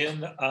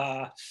in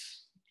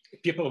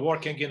people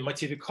working in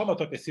motivic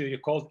homotopy theory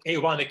called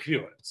A1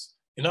 equivalence.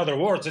 In other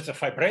words, it's a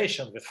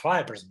fibration with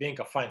fibers being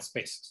affine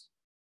spaces.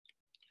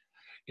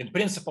 In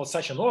principle,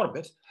 such an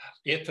orbit,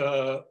 it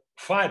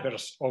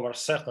fibers over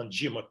certain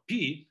G mod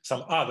P,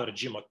 some other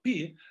G mod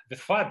P, with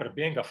fiber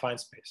being affine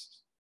spaces.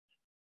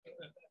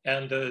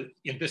 And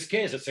in this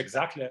case, it's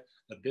exactly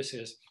that this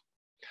is,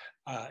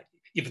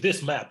 if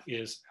this map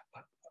is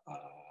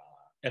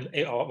an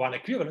A1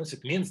 equivalence,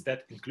 it means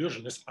that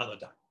inclusion is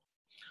anodyne.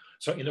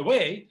 So in a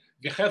way,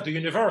 we have the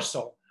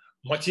universal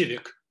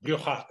motivic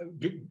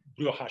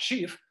Brouillard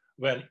sheaf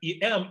when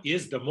EM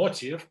is the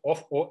motive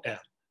of OM,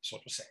 so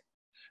to say.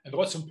 And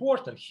what's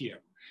important here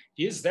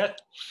is that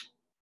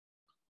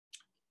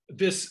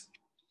this,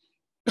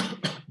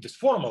 this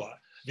formula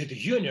with the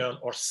union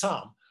or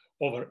sum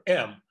over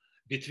M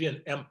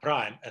between M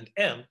prime and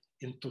N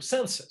in two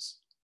senses.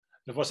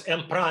 Because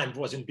M prime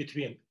was in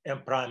between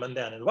M prime and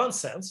N in one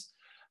sense,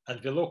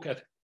 and we look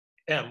at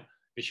M,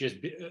 which is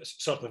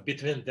sort of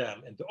between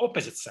them in the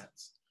opposite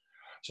sense.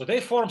 So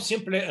they form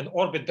simply an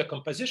orbit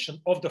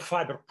decomposition of the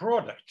fiber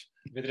product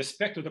with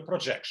respect to the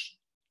projection.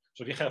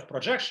 So we have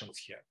projections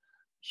here,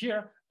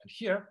 here, and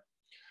here.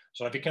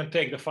 So we can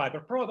take the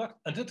fiber product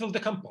and it will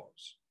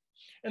decompose.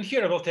 And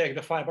here we'll take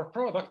the fiber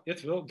product,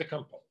 it will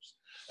decompose.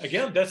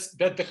 Again,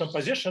 that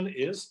decomposition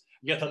is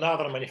yet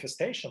another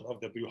manifestation of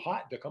the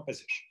Brouillard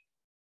decomposition.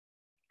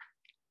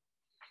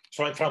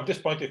 So from this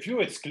point of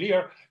view, it's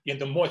clear in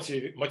the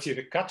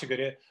motivic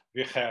category,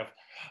 we have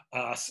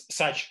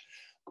such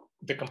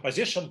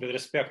decomposition with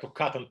respect to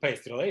cut and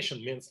paste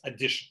relation means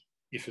addition.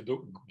 If you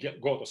do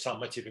go to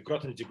some motivic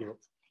Grothendieck group,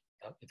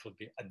 it would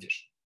be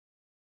addition.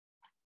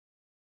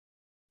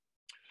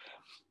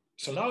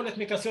 So now let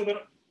me consider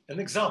an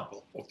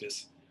example of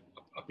this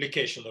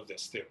application of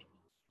this theory.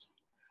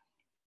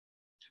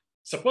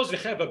 Suppose we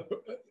have a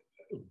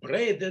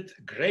braided,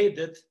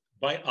 graded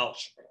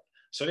bialgebra.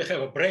 So we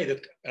have a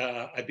braided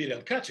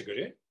abelian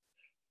category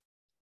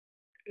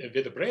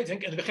with the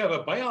braiding, and we have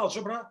a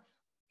bialgebra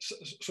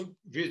so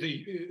with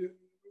the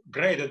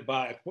graded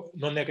by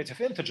non-negative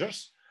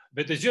integers,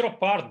 with the zero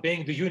part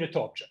being the unit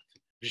object,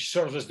 which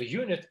serves as the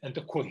unit and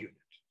the co-unit.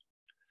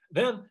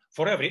 Then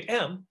for every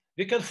n,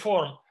 we can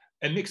form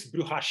a mixed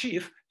Brouillard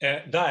sheaf,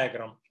 a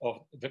diagram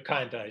of the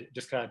kind I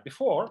described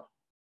before,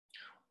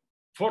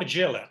 for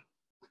GLN.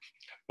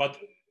 But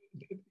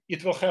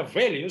it will have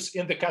values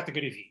in the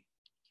category V.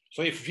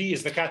 So if V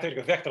is the category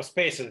of vector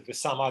spaces with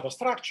some other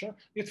structure,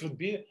 it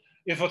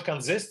would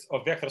consist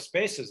of vector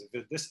spaces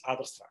with this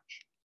other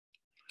structure.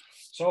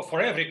 So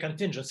for every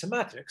contingency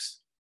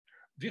matrix,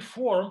 we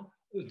form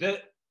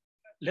the,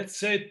 let's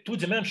say,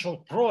 two-dimensional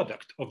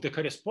product of the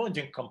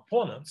corresponding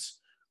components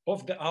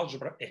of the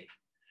algebra A.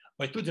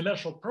 By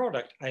two-dimensional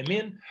product, I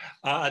mean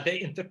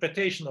the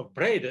interpretation of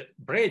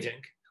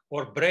braiding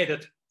or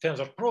braided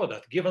tensor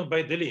product given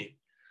by Deligne.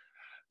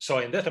 So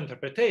in that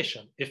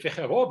interpretation, if we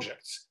have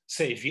objects,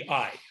 say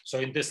VI, so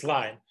in this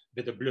line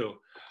with the blue,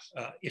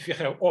 if we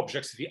have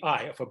objects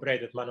VI of a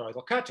braided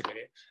monoidal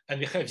category, and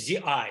we have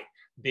ZI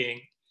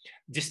being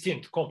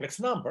distinct complex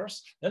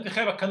numbers, then we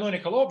have a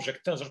canonical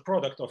object tensor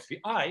product of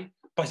VI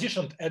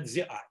positioned at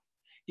ZI.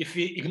 If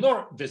we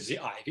ignore the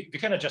ZI, we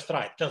cannot just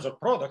write tensor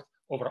product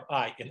over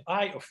I in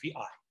I of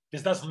VI.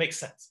 This doesn't make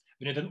sense.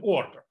 We need an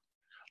order.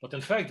 But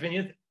in fact, we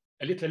need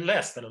a little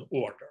less than an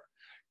order.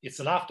 It's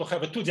enough to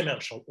have a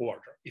two-dimensional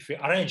order. If we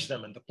arrange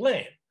them in the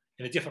plane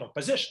in the different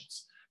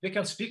positions, we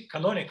can speak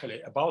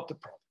canonically about the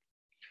product.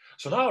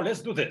 So now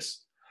let's do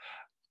this.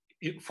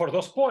 For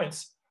those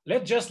points,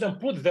 let's just then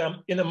put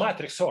them in a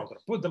matrix order,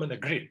 put them in a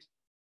grid.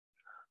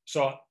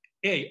 So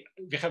A,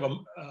 we have a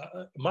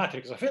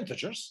matrix of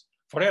integers.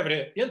 For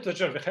every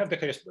integer, we have the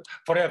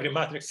for every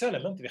matrix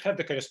element, we have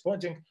the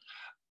corresponding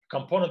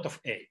component of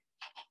A.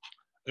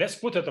 Let's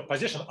put it at a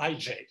position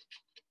ij,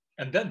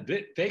 and then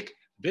take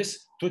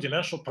this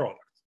two-dimensional product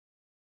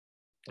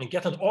and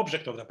get an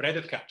object of the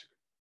braided category.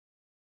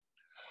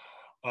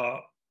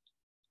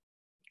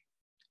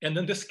 And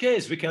in this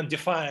case, we can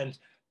define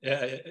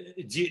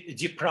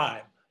d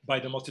prime by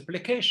the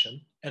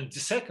multiplication and d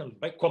second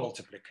by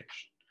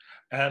co-multiplication.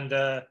 And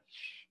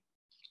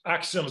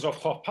axioms of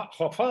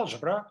Hopf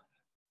algebra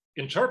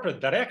interpret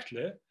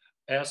directly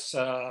as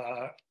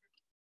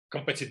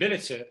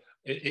compatibility,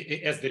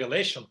 as the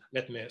relation.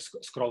 Let me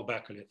scroll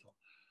back a little.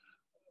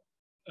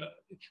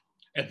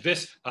 At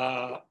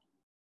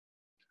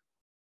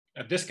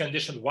this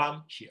condition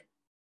 1 here.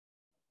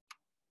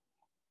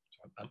 So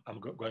I'm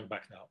going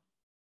back now.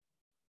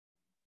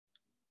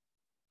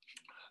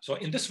 So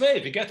in this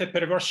way, we get a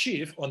perverse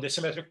sheaf on the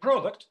symmetric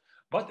product,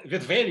 but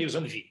with values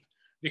in V.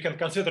 We can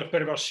consider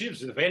perverse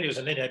sheaves with values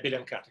in any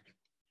abelian category.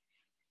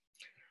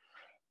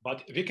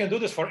 But we can do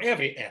this for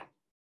every M.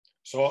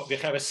 So we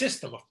have a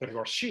system of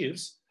perverse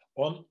sheaves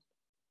on,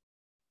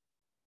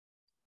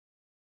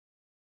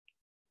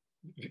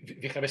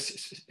 we have a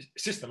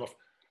system of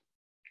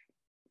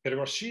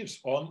perverse sheaves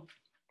on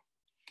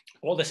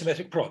all the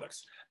symmetric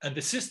products. And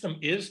the system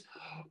is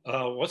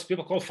what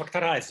people call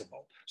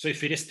factorizable. So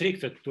if we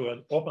restrict it to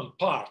an open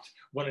part,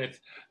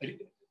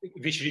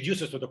 which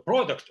reduces to the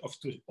product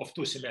of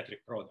two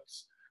symmetric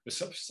products with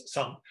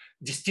some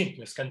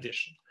distinctness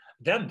condition,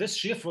 then this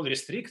sheaf will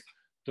restrict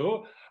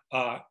to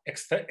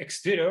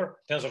exterior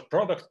tensor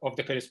product of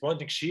the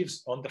corresponding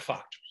sheaves on the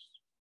factors.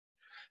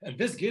 And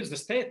this gives the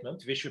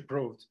statement, which we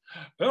proved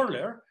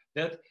earlier,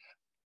 that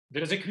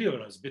there is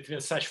equivalence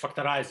between such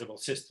factorizable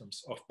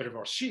systems of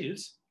perverse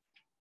sheaves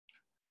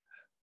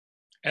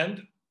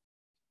and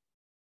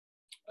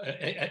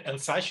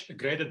such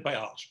graded by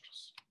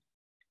algebras.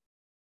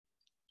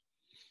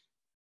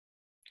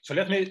 So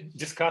let me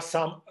discuss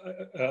some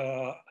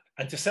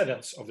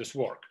antecedents of this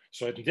work.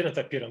 So it didn't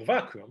appear in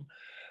vacuum.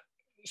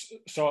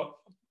 So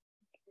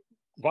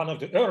one of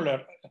the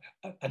earlier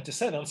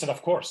antecedents, and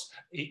of course,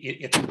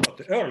 it's not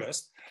the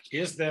earliest,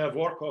 is the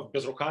work of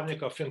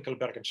Bezrukavnikov,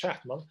 Finkelberg, and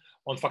Shechtman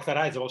on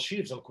factorizable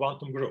sheaves and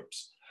quantum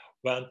groups,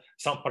 when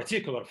some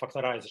particular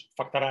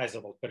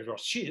factorizable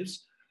perverse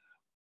sheaves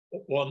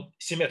on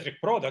symmetric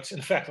products,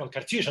 in fact, on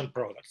Cartesian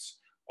products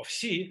of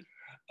C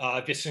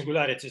with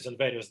singularities in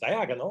various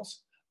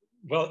diagonals,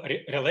 well,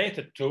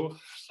 related to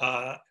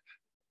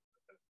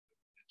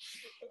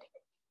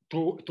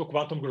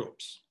quantum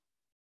groups.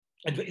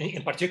 And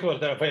in particular,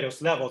 there are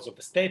various levels of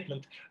the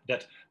statement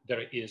that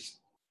there is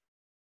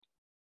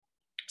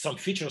some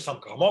feature, some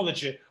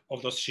cohomology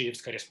of those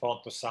sheaves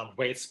correspond to some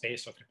weight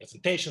space of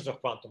representations of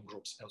quantum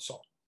groups and so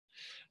on.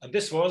 And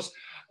this was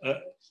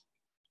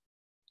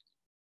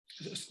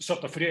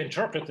sort of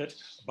reinterpreted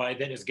by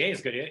Dennis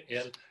Gaisgary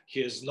in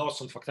his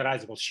notes on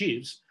factorizable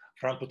sheaves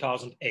from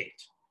 2008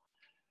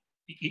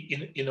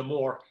 in a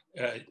more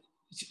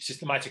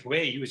systematic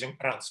way using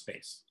run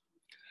space.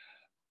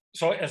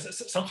 So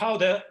as somehow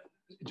the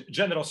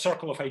general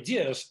circle of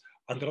ideas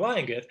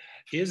underlying it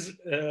is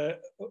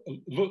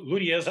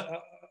Lurier's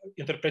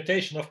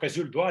interpretation of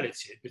Koszul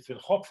duality between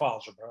Hopf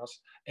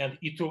algebras and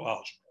E2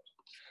 algebras.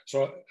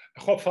 So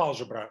Hopf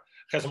algebra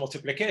has a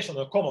multiplication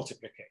and a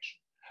co-multiplication,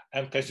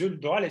 and Koszul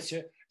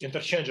duality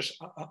interchanges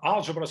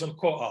algebras and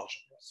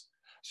co-algebras.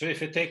 So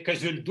if you take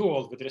Koszul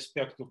dual with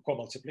respect to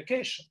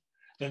co-multiplication,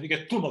 then we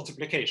get two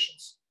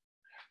multiplications,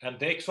 and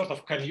they sort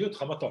of commute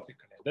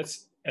homotopically.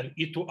 That's an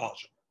E2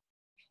 algebra.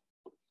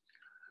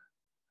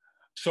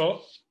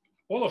 So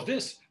all of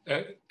this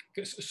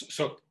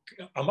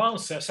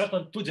amounts a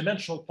certain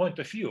two-dimensional point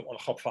of view on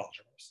Hopf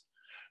algebras.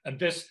 And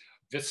this,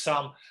 with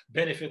some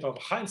benefit of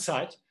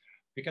hindsight,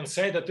 we can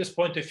say that this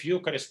point of view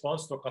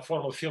corresponds to a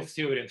conformal field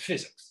theory in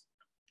physics.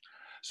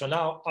 So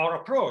now our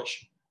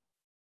approach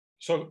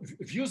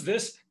views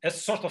this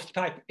as sort of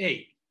type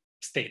A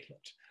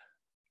statement,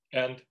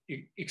 and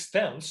it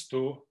extends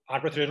to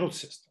arbitrary root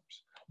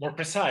systems. More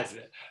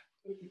precisely,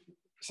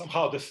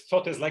 somehow the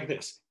thought is like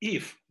this: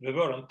 if we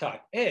were on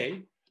type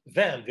A,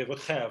 then we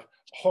would have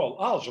whole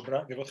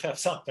algebra, we would have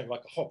something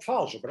like a Hopf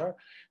algebra,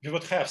 we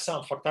would have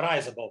some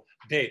factorizable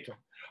datum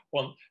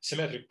on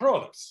symmetric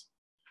products.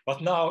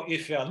 But now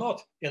if we are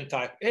not in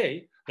type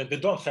A, then we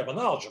don't have an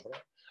algebra,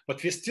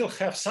 but we still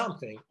have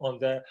something on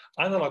the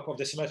analog of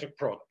the symmetric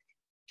product,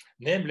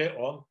 namely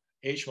on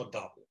H mod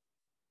W.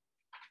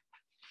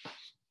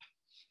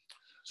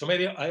 So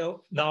maybe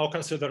I'll now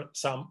consider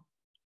some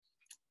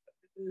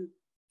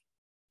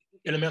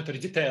elementary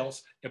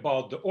details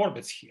about the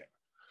orbits here.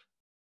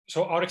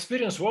 So our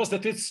experience was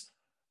that it's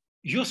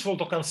useful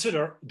to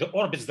consider the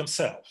orbits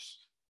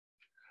themselves.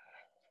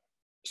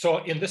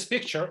 So in this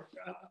picture,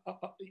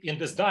 in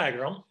this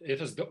diagram,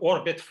 it is the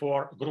orbit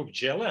for group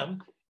GLN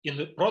in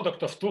the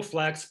product of two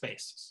flag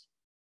spaces.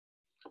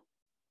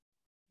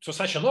 So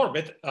such an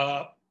orbit,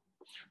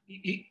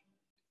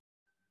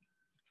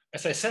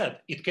 as I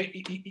said,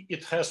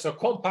 it has a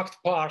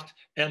compact part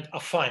and a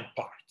fine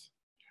part.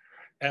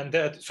 And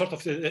that sort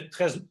of, it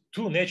has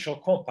two natural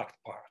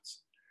compact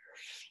parts.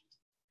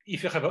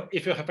 If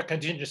you have a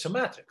continuous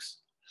matrix,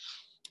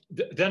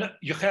 then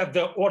you have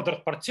the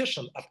ordered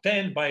partition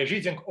obtained by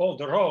reading all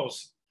the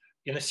rows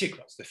in a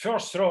sequence. The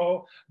first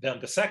row, then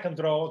the second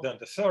row, then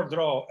the third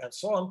row, and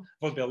so on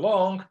will be a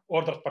long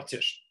ordered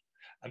partition.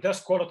 And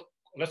let's call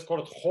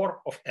it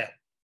Hor of M.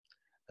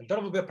 And there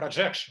will be a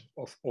projection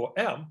of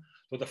OM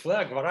to the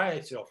flag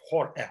variety of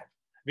Hor M,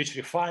 which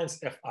refines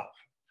F alpha.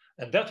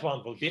 And that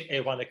one will be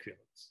A1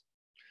 equivalence.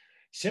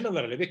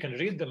 Similarly, we can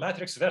read the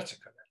matrix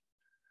vertically.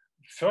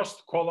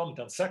 First column,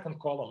 then second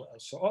column,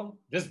 and so on.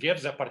 This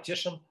gives a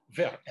partition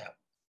ver M.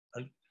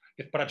 And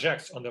it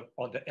projects on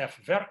the F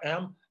ver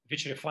M,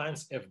 which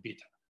refines F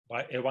beta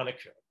by A1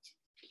 equivalence.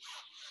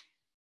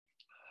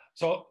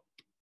 So,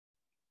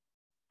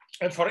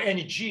 and for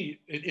any G,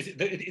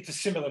 it is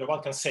similar,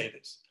 one can say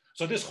this.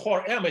 So this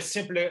Hor M is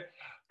simply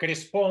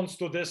corresponds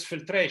to this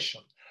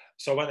filtration.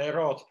 So when I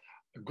wrote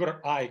Gur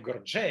I, Gur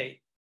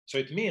J, so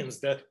it means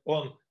that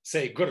on,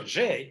 say, Gur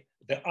J,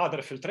 the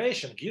other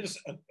filtration gives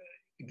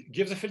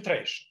a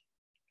filtration.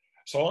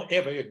 So on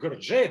every group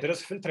J, there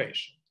is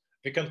filtration.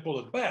 We can pull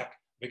it back.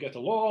 We get a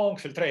long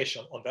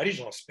filtration on the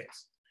original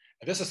space.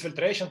 And this is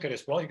filtration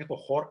corresponding to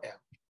Hor M.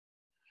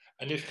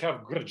 And if you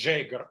have group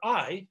J, group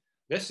I,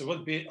 this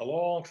would be a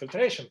long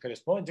filtration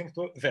corresponding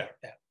to their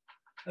M.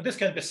 And this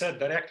can be said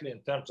directly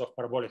in terms of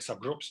parabolic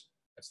subgroups.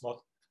 It's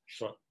not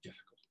so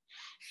difficult.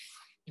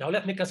 Now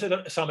let me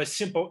consider a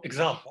simple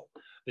example.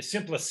 The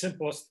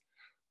simplest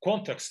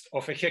context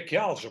of a Hecke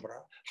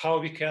algebra, how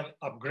we can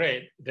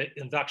upgrade the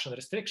induction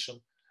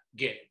restriction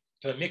game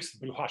to a mixed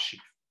Brugha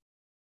sheaf.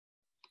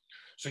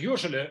 So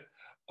usually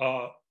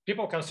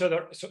people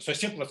consider, so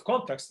simplest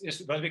context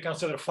is when we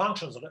consider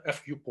functions on the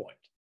FQ point.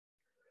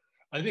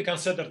 And we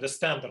consider the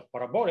standard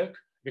parabolic,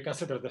 we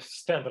consider the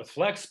standard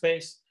flag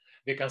space,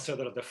 we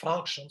consider the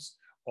functions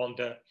on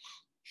the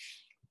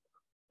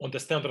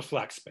standard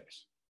flag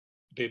space,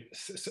 the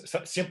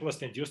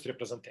simplest induced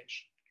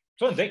representation.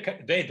 So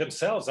they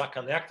themselves are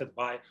connected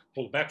by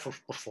pull back,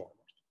 push forward.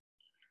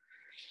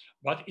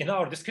 But in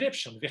our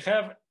description, we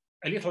have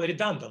a little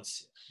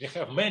redundancy. We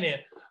have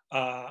many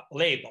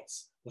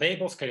labels.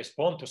 Labels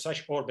correspond to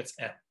such orbits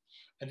M.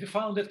 And we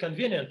found it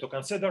convenient to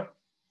consider,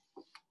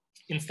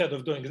 instead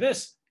of doing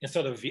this,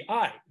 instead of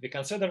VI, we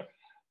consider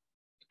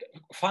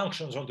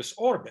functions on this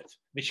orbit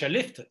which are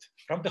lifted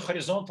from the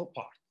horizontal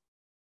part.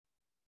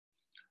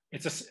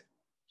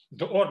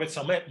 The orbits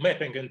are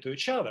mapping into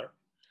each other.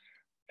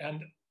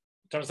 And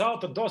turns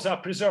out that those are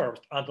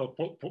preserved until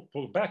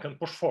pull back and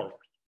push forward.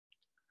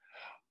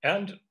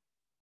 And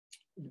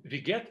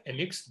we get a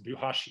mixed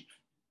Brugha sheaf.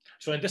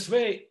 So in this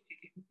way,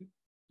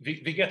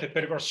 we get a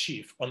perverse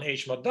sheaf on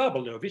H mod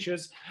W, which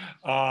is,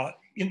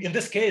 in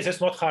this case,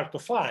 it's not hard to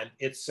find.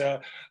 It's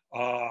the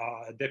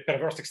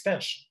perverse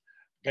extension,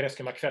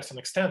 Garevsky-McPherson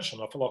extension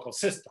of a local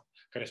system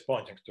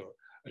corresponding to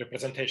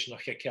representation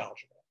of Hecke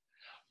algebra.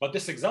 But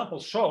this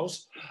example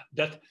shows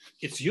that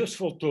it's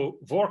useful to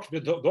work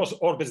with those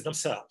orbits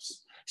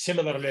themselves.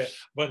 Similarly,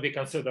 when we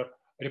consider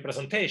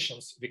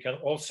representations, we can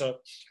also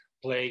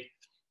play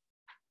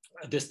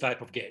this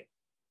type of game.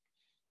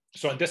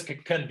 So this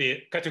can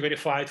be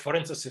categorified, for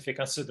instance, if we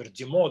consider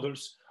D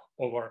modules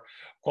over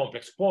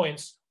complex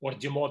points or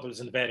D modules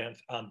invariant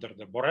under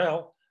the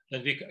Borel,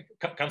 then we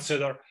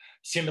consider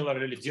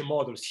similarly D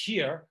modules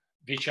here,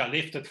 which are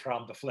lifted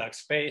from the flag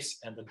space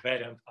and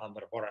invariant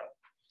under Borel.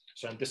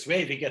 So in this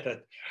way, we get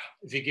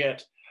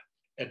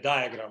a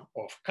diagram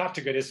of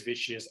categories,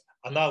 which is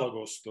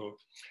analogous to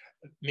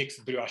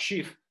mixed Brugha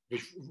sheaf,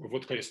 which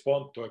would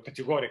correspond to a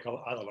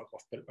categorical analog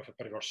of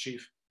a perverse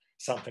sheaf,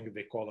 something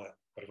they call a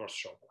perverse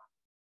Schober.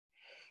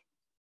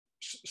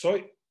 So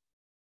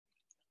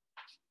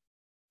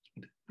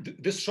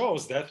this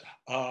shows that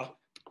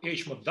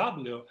H mod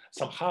W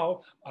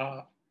somehow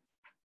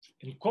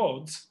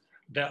encodes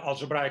the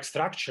algebraic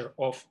structure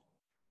of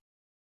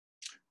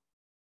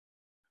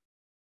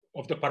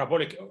the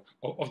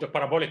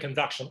parabolic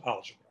induction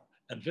algebra.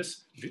 And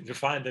this, we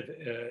find it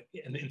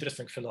an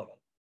interesting phenomenon.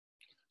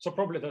 So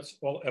probably that's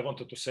all I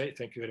wanted to say.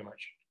 Thank you very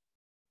much.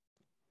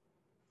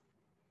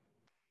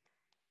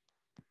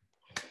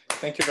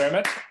 Thank you very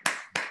much.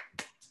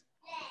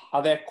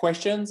 Are there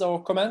questions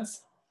or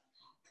comments?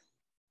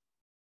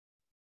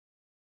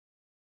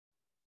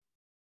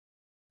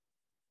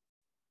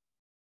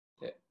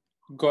 Yeah.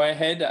 Go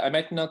ahead. I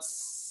might not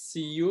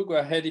see you. Go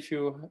ahead if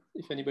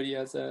anybody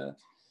has a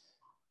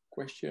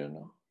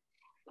question.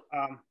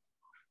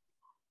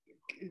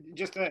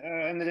 Just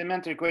an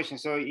elementary question.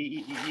 So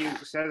you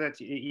said that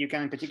you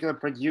can in particular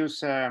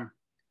produce a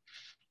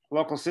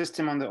local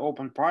system on the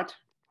open part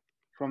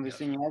from this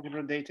linear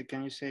algebra data.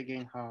 Can you say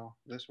again how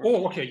this works?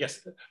 Oh, okay,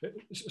 yes.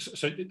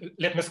 So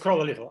let me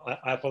scroll a little.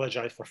 I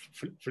apologize for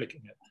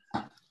flicking it.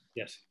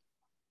 Yes.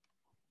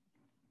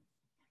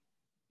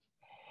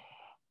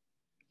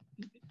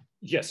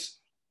 Yes.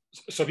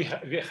 So we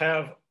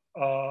have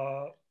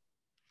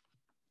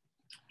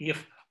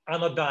if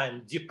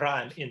anodyne D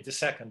prime in the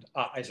second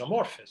are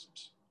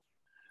isomorphisms,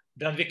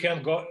 then we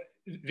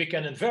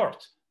can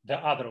invert the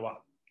other one,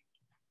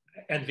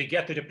 and we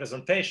get a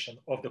representation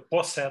of the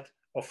poset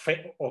of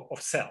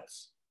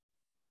cells.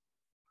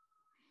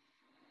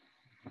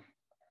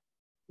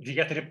 We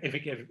get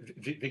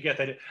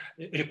a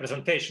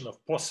representation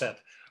of poset,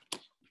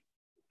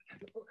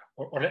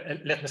 or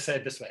let me say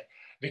it this way.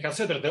 We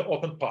consider the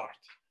open part.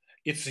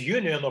 It's a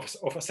union of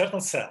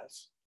certain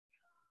cells.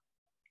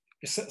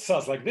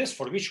 Cells like this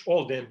for which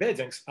all the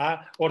embeddings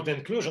are, or the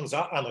inclusions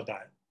are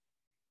anodyne.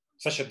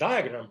 Such a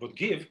diagram would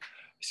give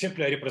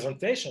simply a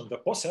representation of the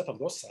poset of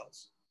those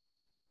cells,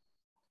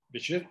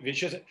 which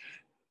is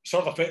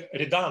sort of a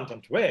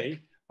redundant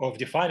way of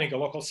defining a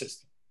local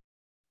system.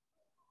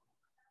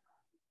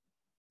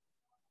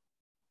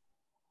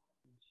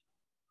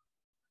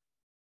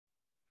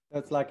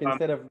 It's like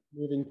instead of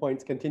moving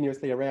points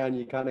continuously around,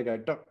 you kind of go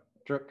duck,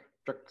 duck,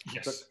 duck,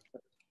 yes. duck,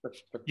 duck,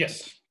 duck.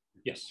 Yes,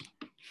 yes.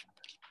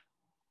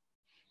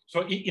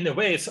 So in a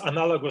way, it's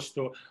analogous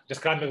to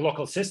describing a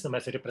local system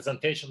as a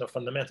representation of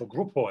fundamental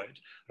groupoid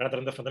rather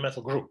than the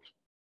fundamental group.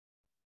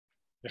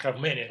 We have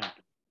many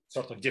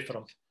sort of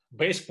different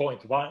base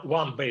point,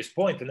 one base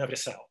point in every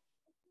cell.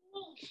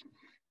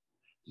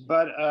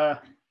 But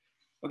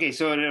okay,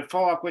 so the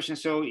follow-up question.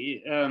 So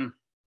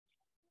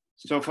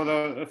for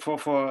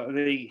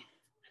the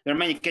there are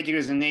many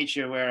categories in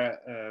nature where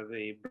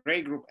the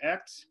break group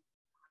acts,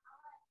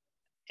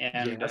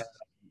 and yes,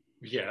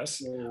 yes.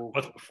 so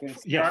But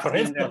yeah, for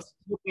instance,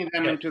 putting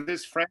them into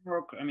this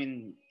framework, I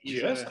mean,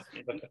 is yes, a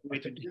way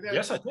to do that?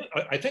 yes,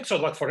 I think so.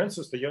 Like for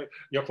instance,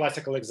 your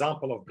classical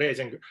example of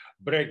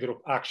break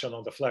group action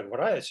on the flag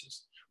varieties.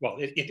 Well,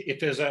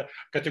 it is a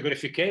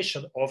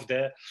categorification of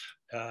the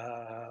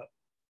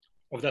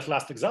of that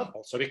last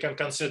example. So we can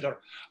consider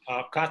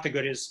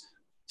categories.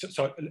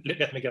 So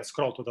let me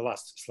scroll to the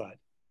last slide.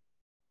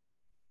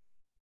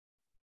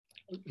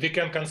 We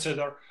can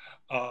consider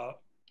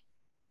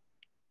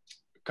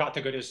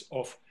categories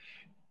of,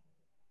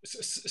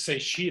 say,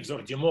 sheaves or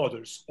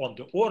demodules on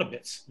the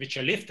orbits, which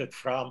are lifted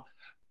from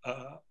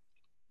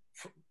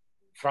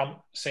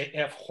say,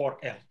 F or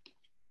M,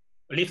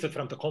 lifted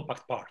from the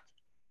compact part.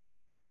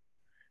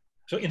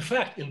 So in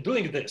fact, in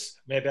doing this,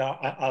 maybe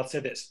I'll say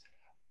this.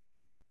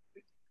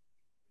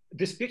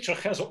 This picture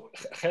has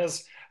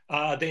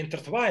the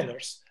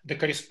intertwiners, the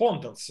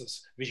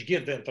correspondences, which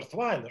give the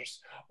intertwiners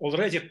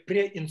already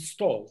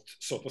pre-installed,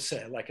 so to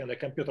say, like in a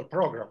computer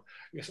program,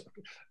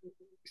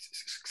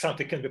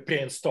 something can be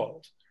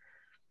pre-installed.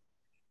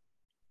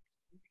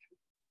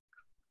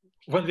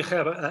 When we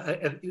have,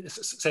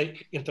 say,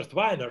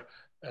 intertwiner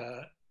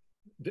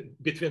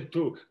between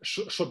two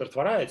Schubert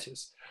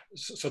varieties,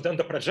 so then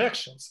the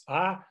projections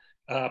are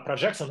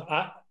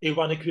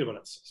A1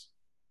 equivalences.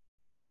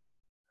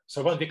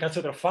 So when we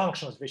consider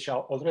functions which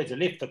are already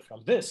lifted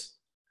from this,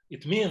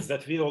 it means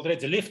that we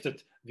already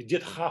lifted, we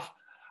did half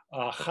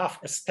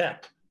a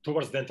step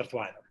towards the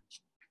intertwiner.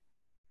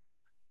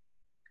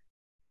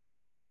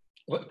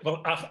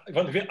 Well,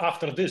 when we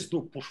after this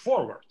do push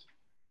forward,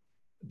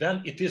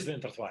 then it is the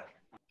intertwiner.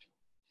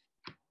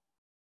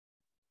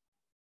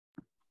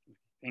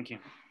 Thank you.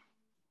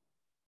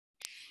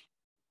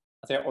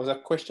 Are there other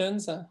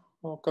questions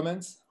or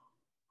comments?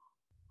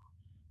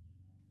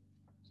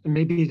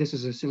 Maybe this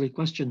is a silly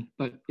question,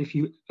 but if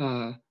you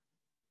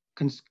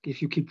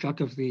keep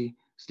track of the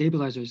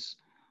stabilizers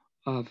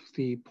of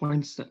the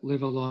points that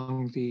live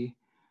along the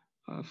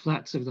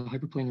flats of the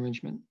hyperplane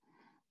arrangement,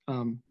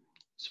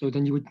 so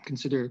then you would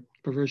consider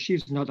perverse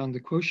sheaves not on the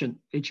quotient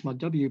H mod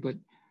W, but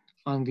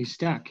on the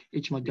stack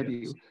H mod W.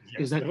 Yes.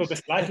 Is that it will be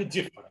slightly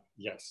different?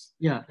 Yes.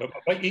 Yeah. But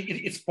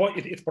it's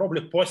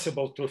probably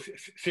possible to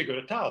figure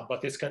it out,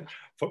 but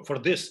for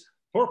this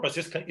purpose,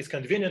 it's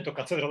convenient to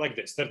consider like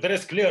this. There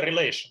is clear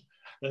relation.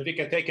 Then we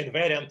can take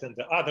invariant and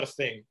the other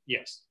thing,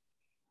 yes.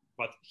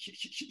 But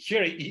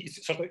here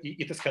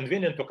it is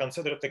convenient to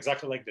consider it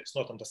exactly like this,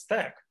 not on the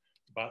stack,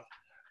 but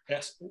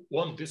as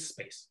on this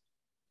space.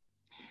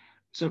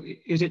 So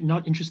is it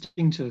not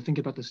interesting to think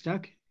about the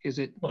stack? Is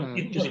it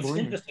just it's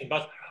boring? Interesting,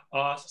 but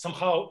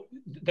somehow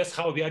that's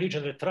how we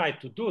originally tried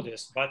to do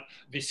this, but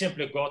we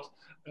simply got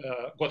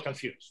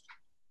confused.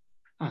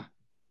 Ah.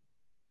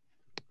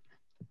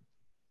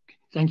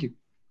 Thank you.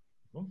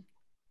 Thank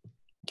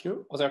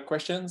you. Other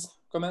questions,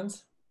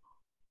 comments?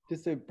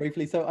 Just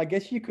briefly, so I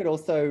guess you could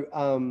also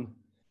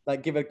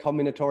like give a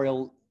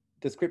combinatorial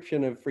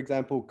description of, for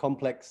example,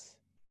 complex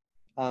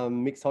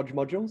mixed Hodge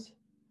modules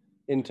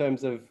in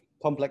terms of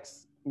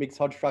complex mixed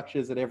Hodge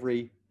structures at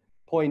every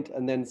point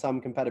and then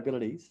some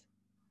compatibilities.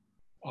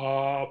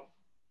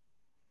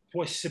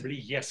 Possibly,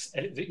 yes.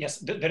 Yes,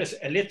 there is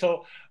a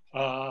little,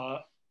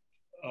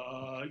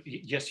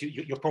 yes,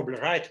 you're probably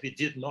right. We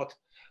did not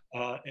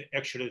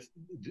actually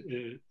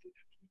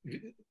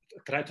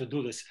try to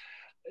do this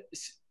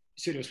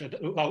seriously.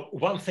 Well,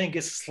 one thing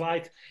is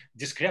slight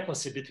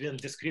discrepancy between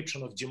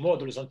description of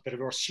demodules and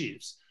perverse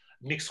sheaves.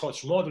 Mixed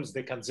Hodge modules,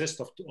 they consist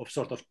of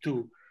sort of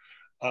two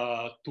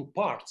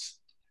parts,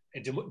 a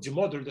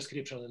demodule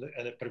description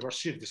and a perverse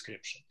sheaf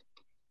description.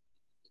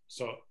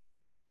 So,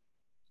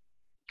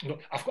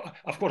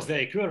 of course,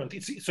 they're equivalent.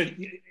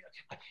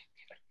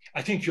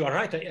 I think you are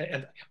right,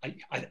 and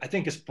I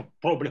think it's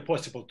probably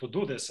possible to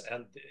do this,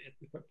 and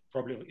it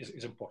probably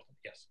is important,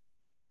 yes.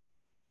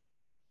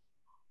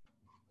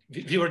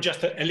 We were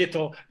just a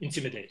little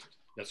intimidated,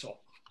 that's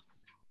all.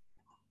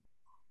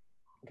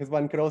 Because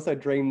one could also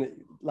dream that,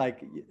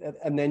 like,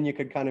 and then you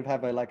could kind of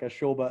have a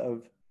Schauber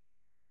of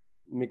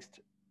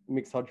mixed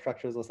Hodge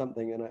structures or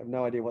something, and I have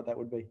no idea what that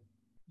would be.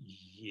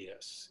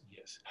 Yes,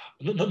 yes.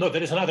 No,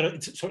 there is another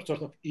sort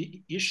of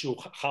issue,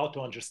 how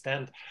to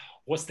understand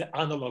what's the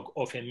analog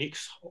of a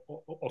mix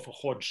of a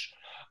Hodge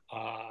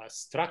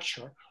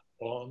structure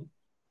for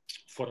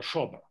a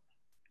Schauber.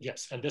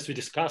 Yes, and this we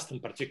discussed in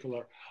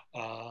particular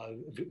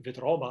with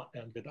Roma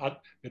and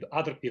with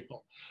other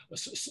people.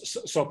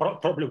 So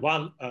probably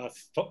one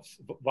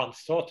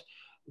thought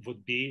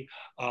would be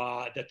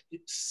that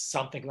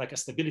something like a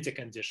stability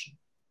condition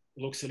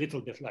looks a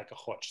little bit like a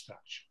Hodge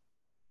structure.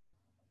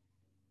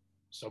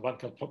 So one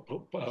can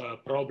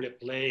probably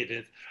play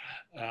with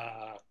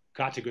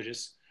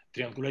categories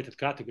triangulated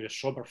categories,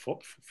 Schober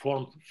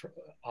formed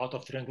out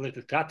of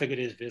triangulated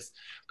categories with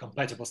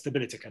compatible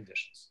stability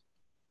conditions.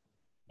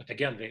 But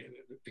again,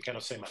 we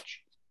cannot say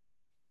much.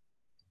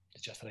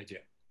 It's just an idea.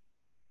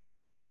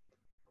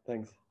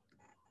 Thanks.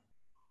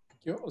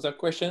 Thank you. Other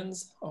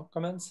questions or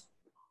comments?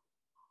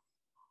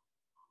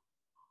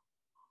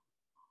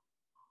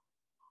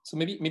 So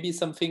maybe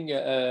something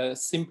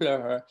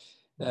simpler.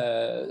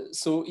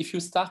 So if you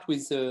start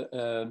with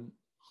in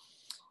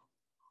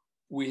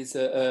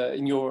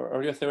your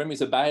earlier theorem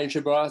with a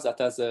bialgebra that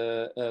has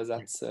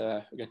that's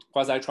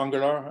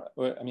quasi-triangular.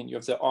 I mean, you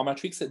have the R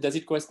matrix. Does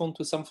it correspond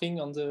to something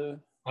on the?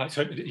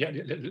 So yeah,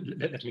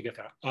 let me get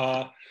there.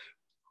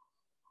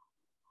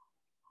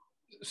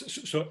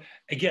 So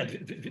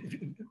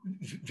again,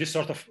 this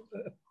sort of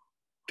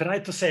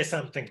tried to say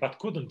something but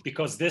couldn't,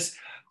 because this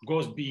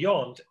goes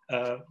beyond.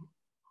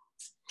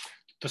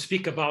 To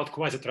speak about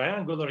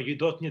quasi-triangular, you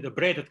don't need a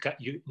braided.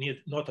 You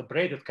need not a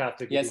braided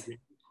category. Yes.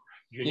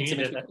 You need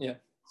a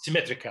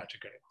symmetric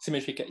category.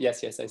 Symmetric.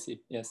 Yes. I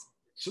see. Yes.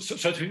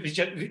 So we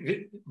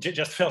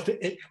just felt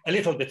a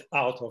little bit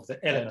out of the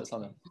element.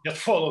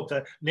 Just followed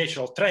the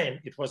natural train.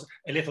 It was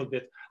a little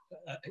bit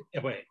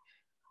away.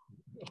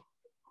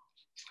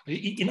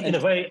 In a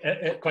way,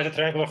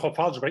 quasi-triangular Hopf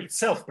algebra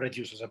itself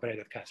produces a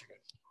braided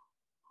category.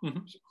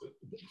 Mm-hmm.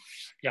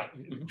 Yeah,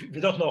 we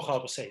don't know how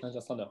to say it. I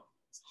just don't know.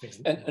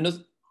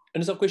 And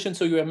another question.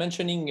 So you were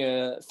mentioning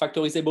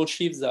factorizable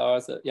sheaves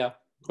are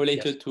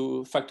related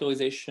to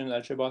factorization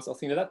algebras or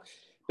things like that.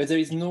 But there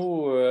is no.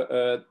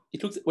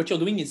 It looks what you're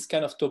doing is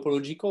kind of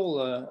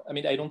topological. I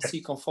mean, I don't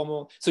see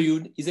conformal. So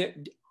is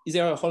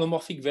there a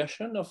holomorphic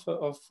version of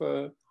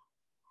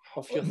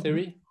your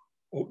theory?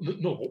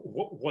 No.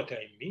 What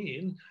I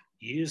mean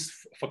is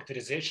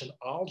factorization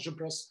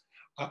algebras.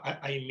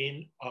 I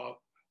mean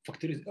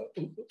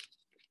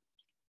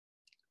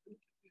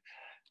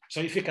So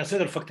if you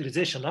consider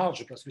factorization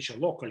algebras, which are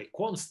locally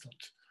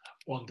constant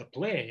on the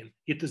plane,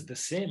 it is the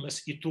same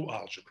as E2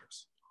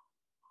 algebras.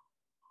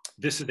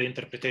 This is the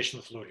interpretation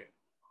of Luria.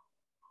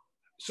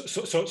 So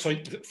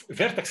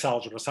vertex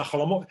algebras are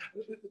holomorphic.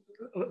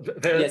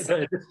 They're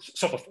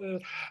sort of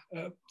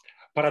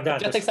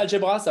paradigms. Vertex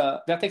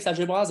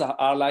algebras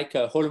are like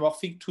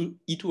holomorphic to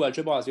E2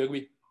 algebras. You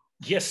agree?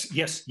 Yes.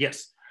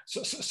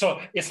 So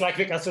it's like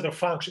we consider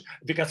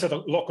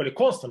locally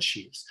constant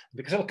sheaves,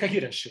 we consider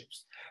coherent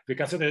sheaves, we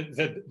consider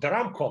the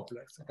RAM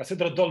complex, we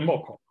consider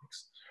Dolbeault complex.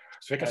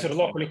 So we consider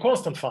locally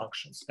constant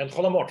functions and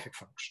holomorphic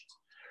functions.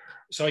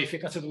 So if you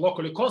consider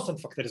locally constant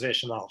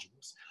factorization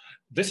algebras,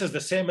 this is the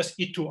same as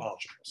E2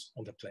 algebras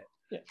on the plane.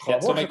 Yeah.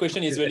 So my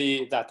question is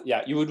really that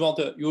you would want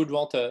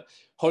a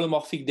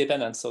holomorphic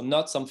dependence, so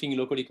not something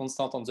locally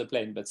constant on the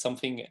plane, but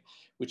something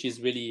which is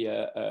really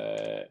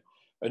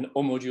an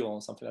homodule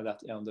or something like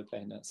that on the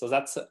plane. So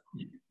that's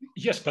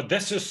yes, but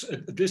this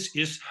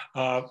is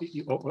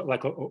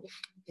like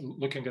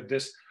looking at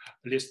this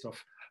list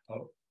of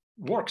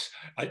works.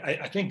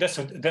 I think that's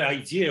the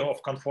idea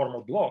of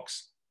conformal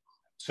blocks.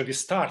 So we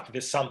start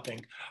with something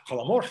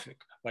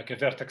holomorphic, like a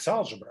vertex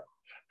algebra,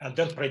 and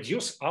then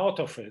produce out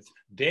of it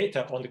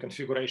data on the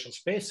configuration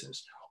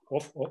spaces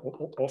of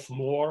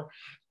more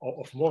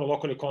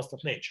locally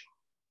constant nature.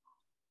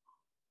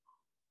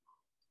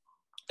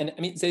 And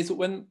I mean, there's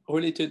one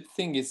related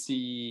thing is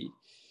the,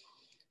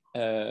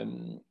 I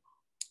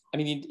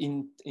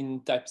mean,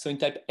 in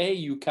type A,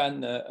 you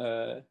can,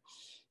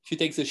 if you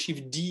take the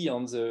sheaf D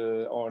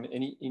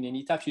in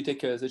any type, you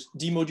take the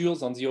D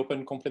modules on the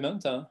open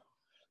complement.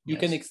 You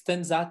can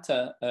extend that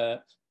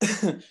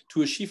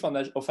to a sheaf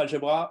of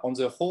algebra on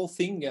the whole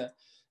thing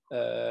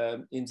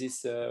in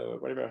this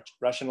whatever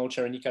rational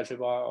Cherenkov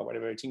algebra or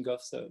whatever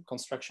Tinkoff's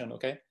construction.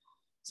 Okay,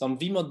 so on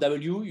V mod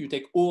W, you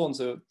take O on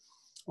the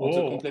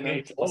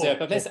complement of the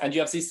hyperplanes, and you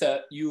have this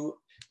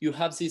you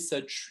have this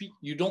tree.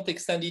 You don't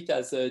extend it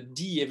as a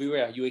D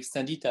everywhere. You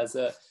extend it as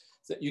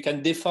you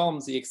can deform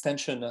the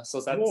extension so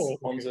that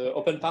on the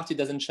open part it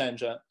doesn't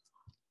change.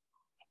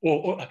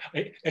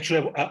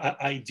 Actually,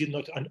 I did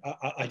not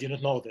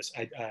know this.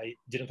 I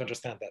didn't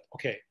understand that.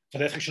 Okay, so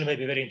that's actually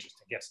maybe very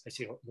interesting. Yes, I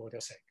see what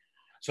you're saying.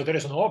 So there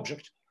is an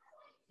object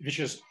which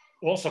is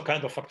also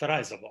kind of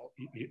factorizable.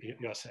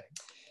 You're saying.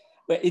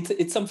 Well,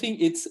 it's something.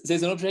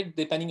 There's an object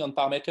depending on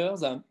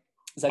parameters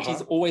that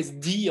is always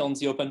D on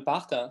the open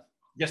part.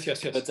 Yes.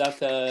 But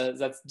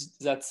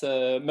that's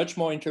much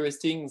more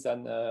interesting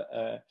than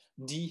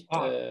D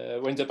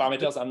when the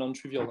parameters are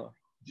non-trivial.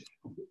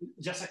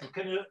 Just a second,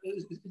 can you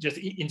just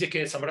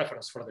indicate some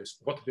reference for this?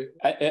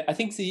 I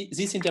think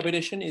this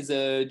interpretation is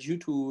due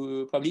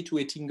to probably to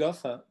a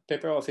Tinkoff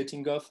paper of a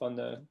Tinkoff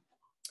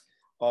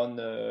on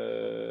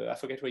I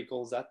forget what he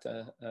calls that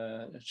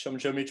some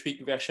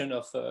geometric version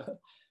of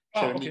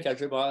Cherenkov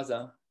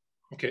algebras.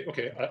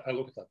 Okay, I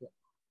look at that.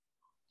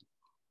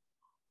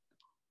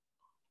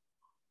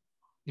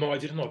 No, I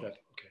didn't know that.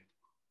 Okay.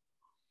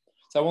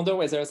 So I wonder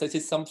whether this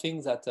is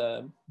something that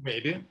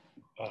maybe.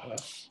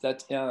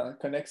 That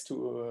connects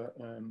to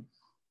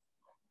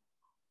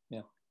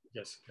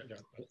Yes.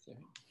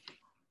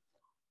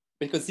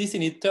 Because this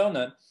in its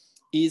turn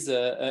is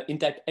in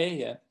type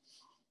A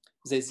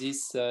there's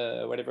this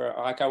whatever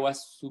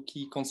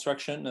Arakawa-Suzuki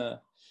construction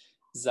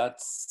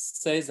that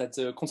says that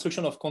the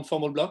construction of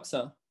conformal blocks,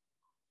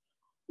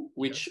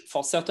 which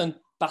for certain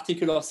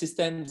particular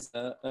systems,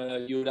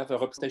 you'll have a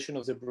representation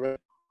of the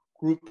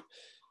group.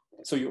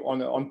 So you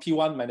on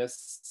P1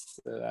 minus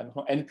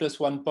n plus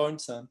 1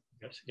 points,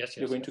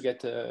 you're going to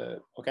get,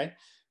 okay.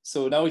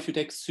 So now if you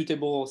take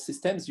suitable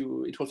systems,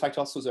 it will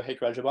factor also the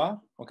Hecke algebra,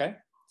 okay?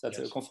 That's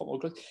a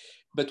conformal clause.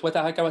 But what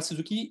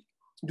Arakawa-Suzuki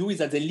do is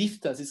that they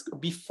lift this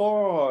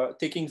before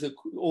taking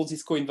all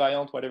this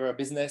co-invariant, whatever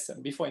business,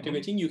 and before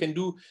integrating, you can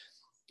do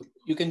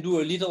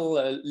a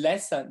little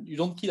less, and you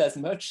don't kill as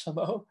much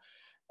somehow,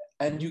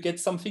 and you get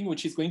something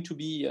which is going to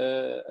be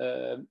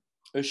a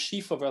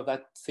sheaf over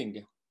that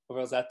thing,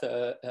 over that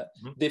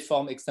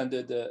deform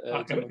extended.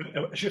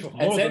 Sheaf of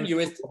and then you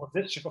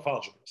this sheaf of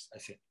algebras, I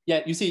see.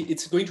 Yeah, you see,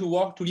 it's going to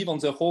work to live on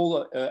the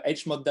whole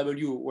H mod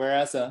W,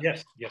 whereas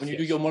when you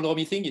do your Monroe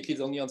thing, it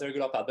lives only on the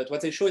regular part. But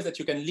what they show is that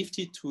you can lift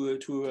it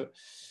to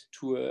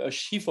a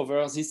sheaf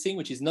over this thing,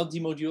 which is not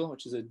D-module,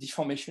 which is a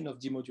deformation of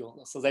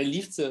D-module. So they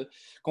lift the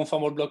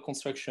conformal block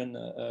construction,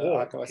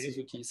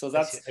 Arakawa-Suzuki. So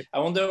that's, I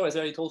wonder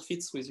whether it all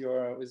fits with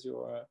your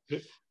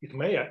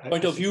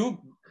point of view,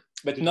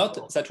 but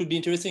not, that would be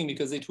interesting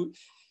because it would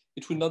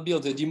not be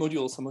on the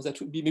D-module. Some of that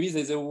would be, maybe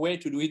there's a way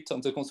to do it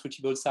on the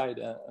constructible side,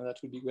 and that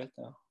would be great.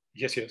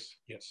 Yes.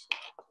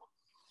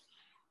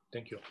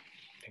 Thank you.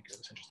 That's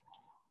interesting.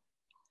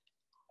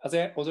 Are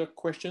there other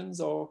questions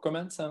or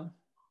comments?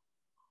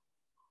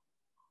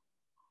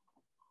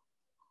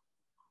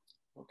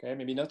 Okay,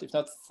 maybe not. If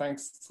not,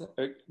 thanks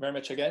very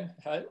much again.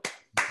 Hi.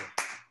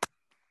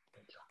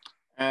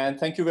 And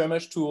thank you very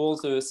much to all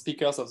the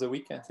speakers of the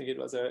week. I think it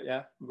was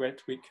a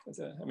great week. It was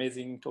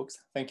amazing talks.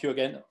 Thank you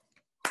again.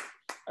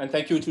 And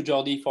thank you to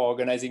Jordi for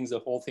organizing the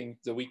whole thing,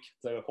 the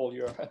whole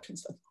year at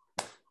Princeton.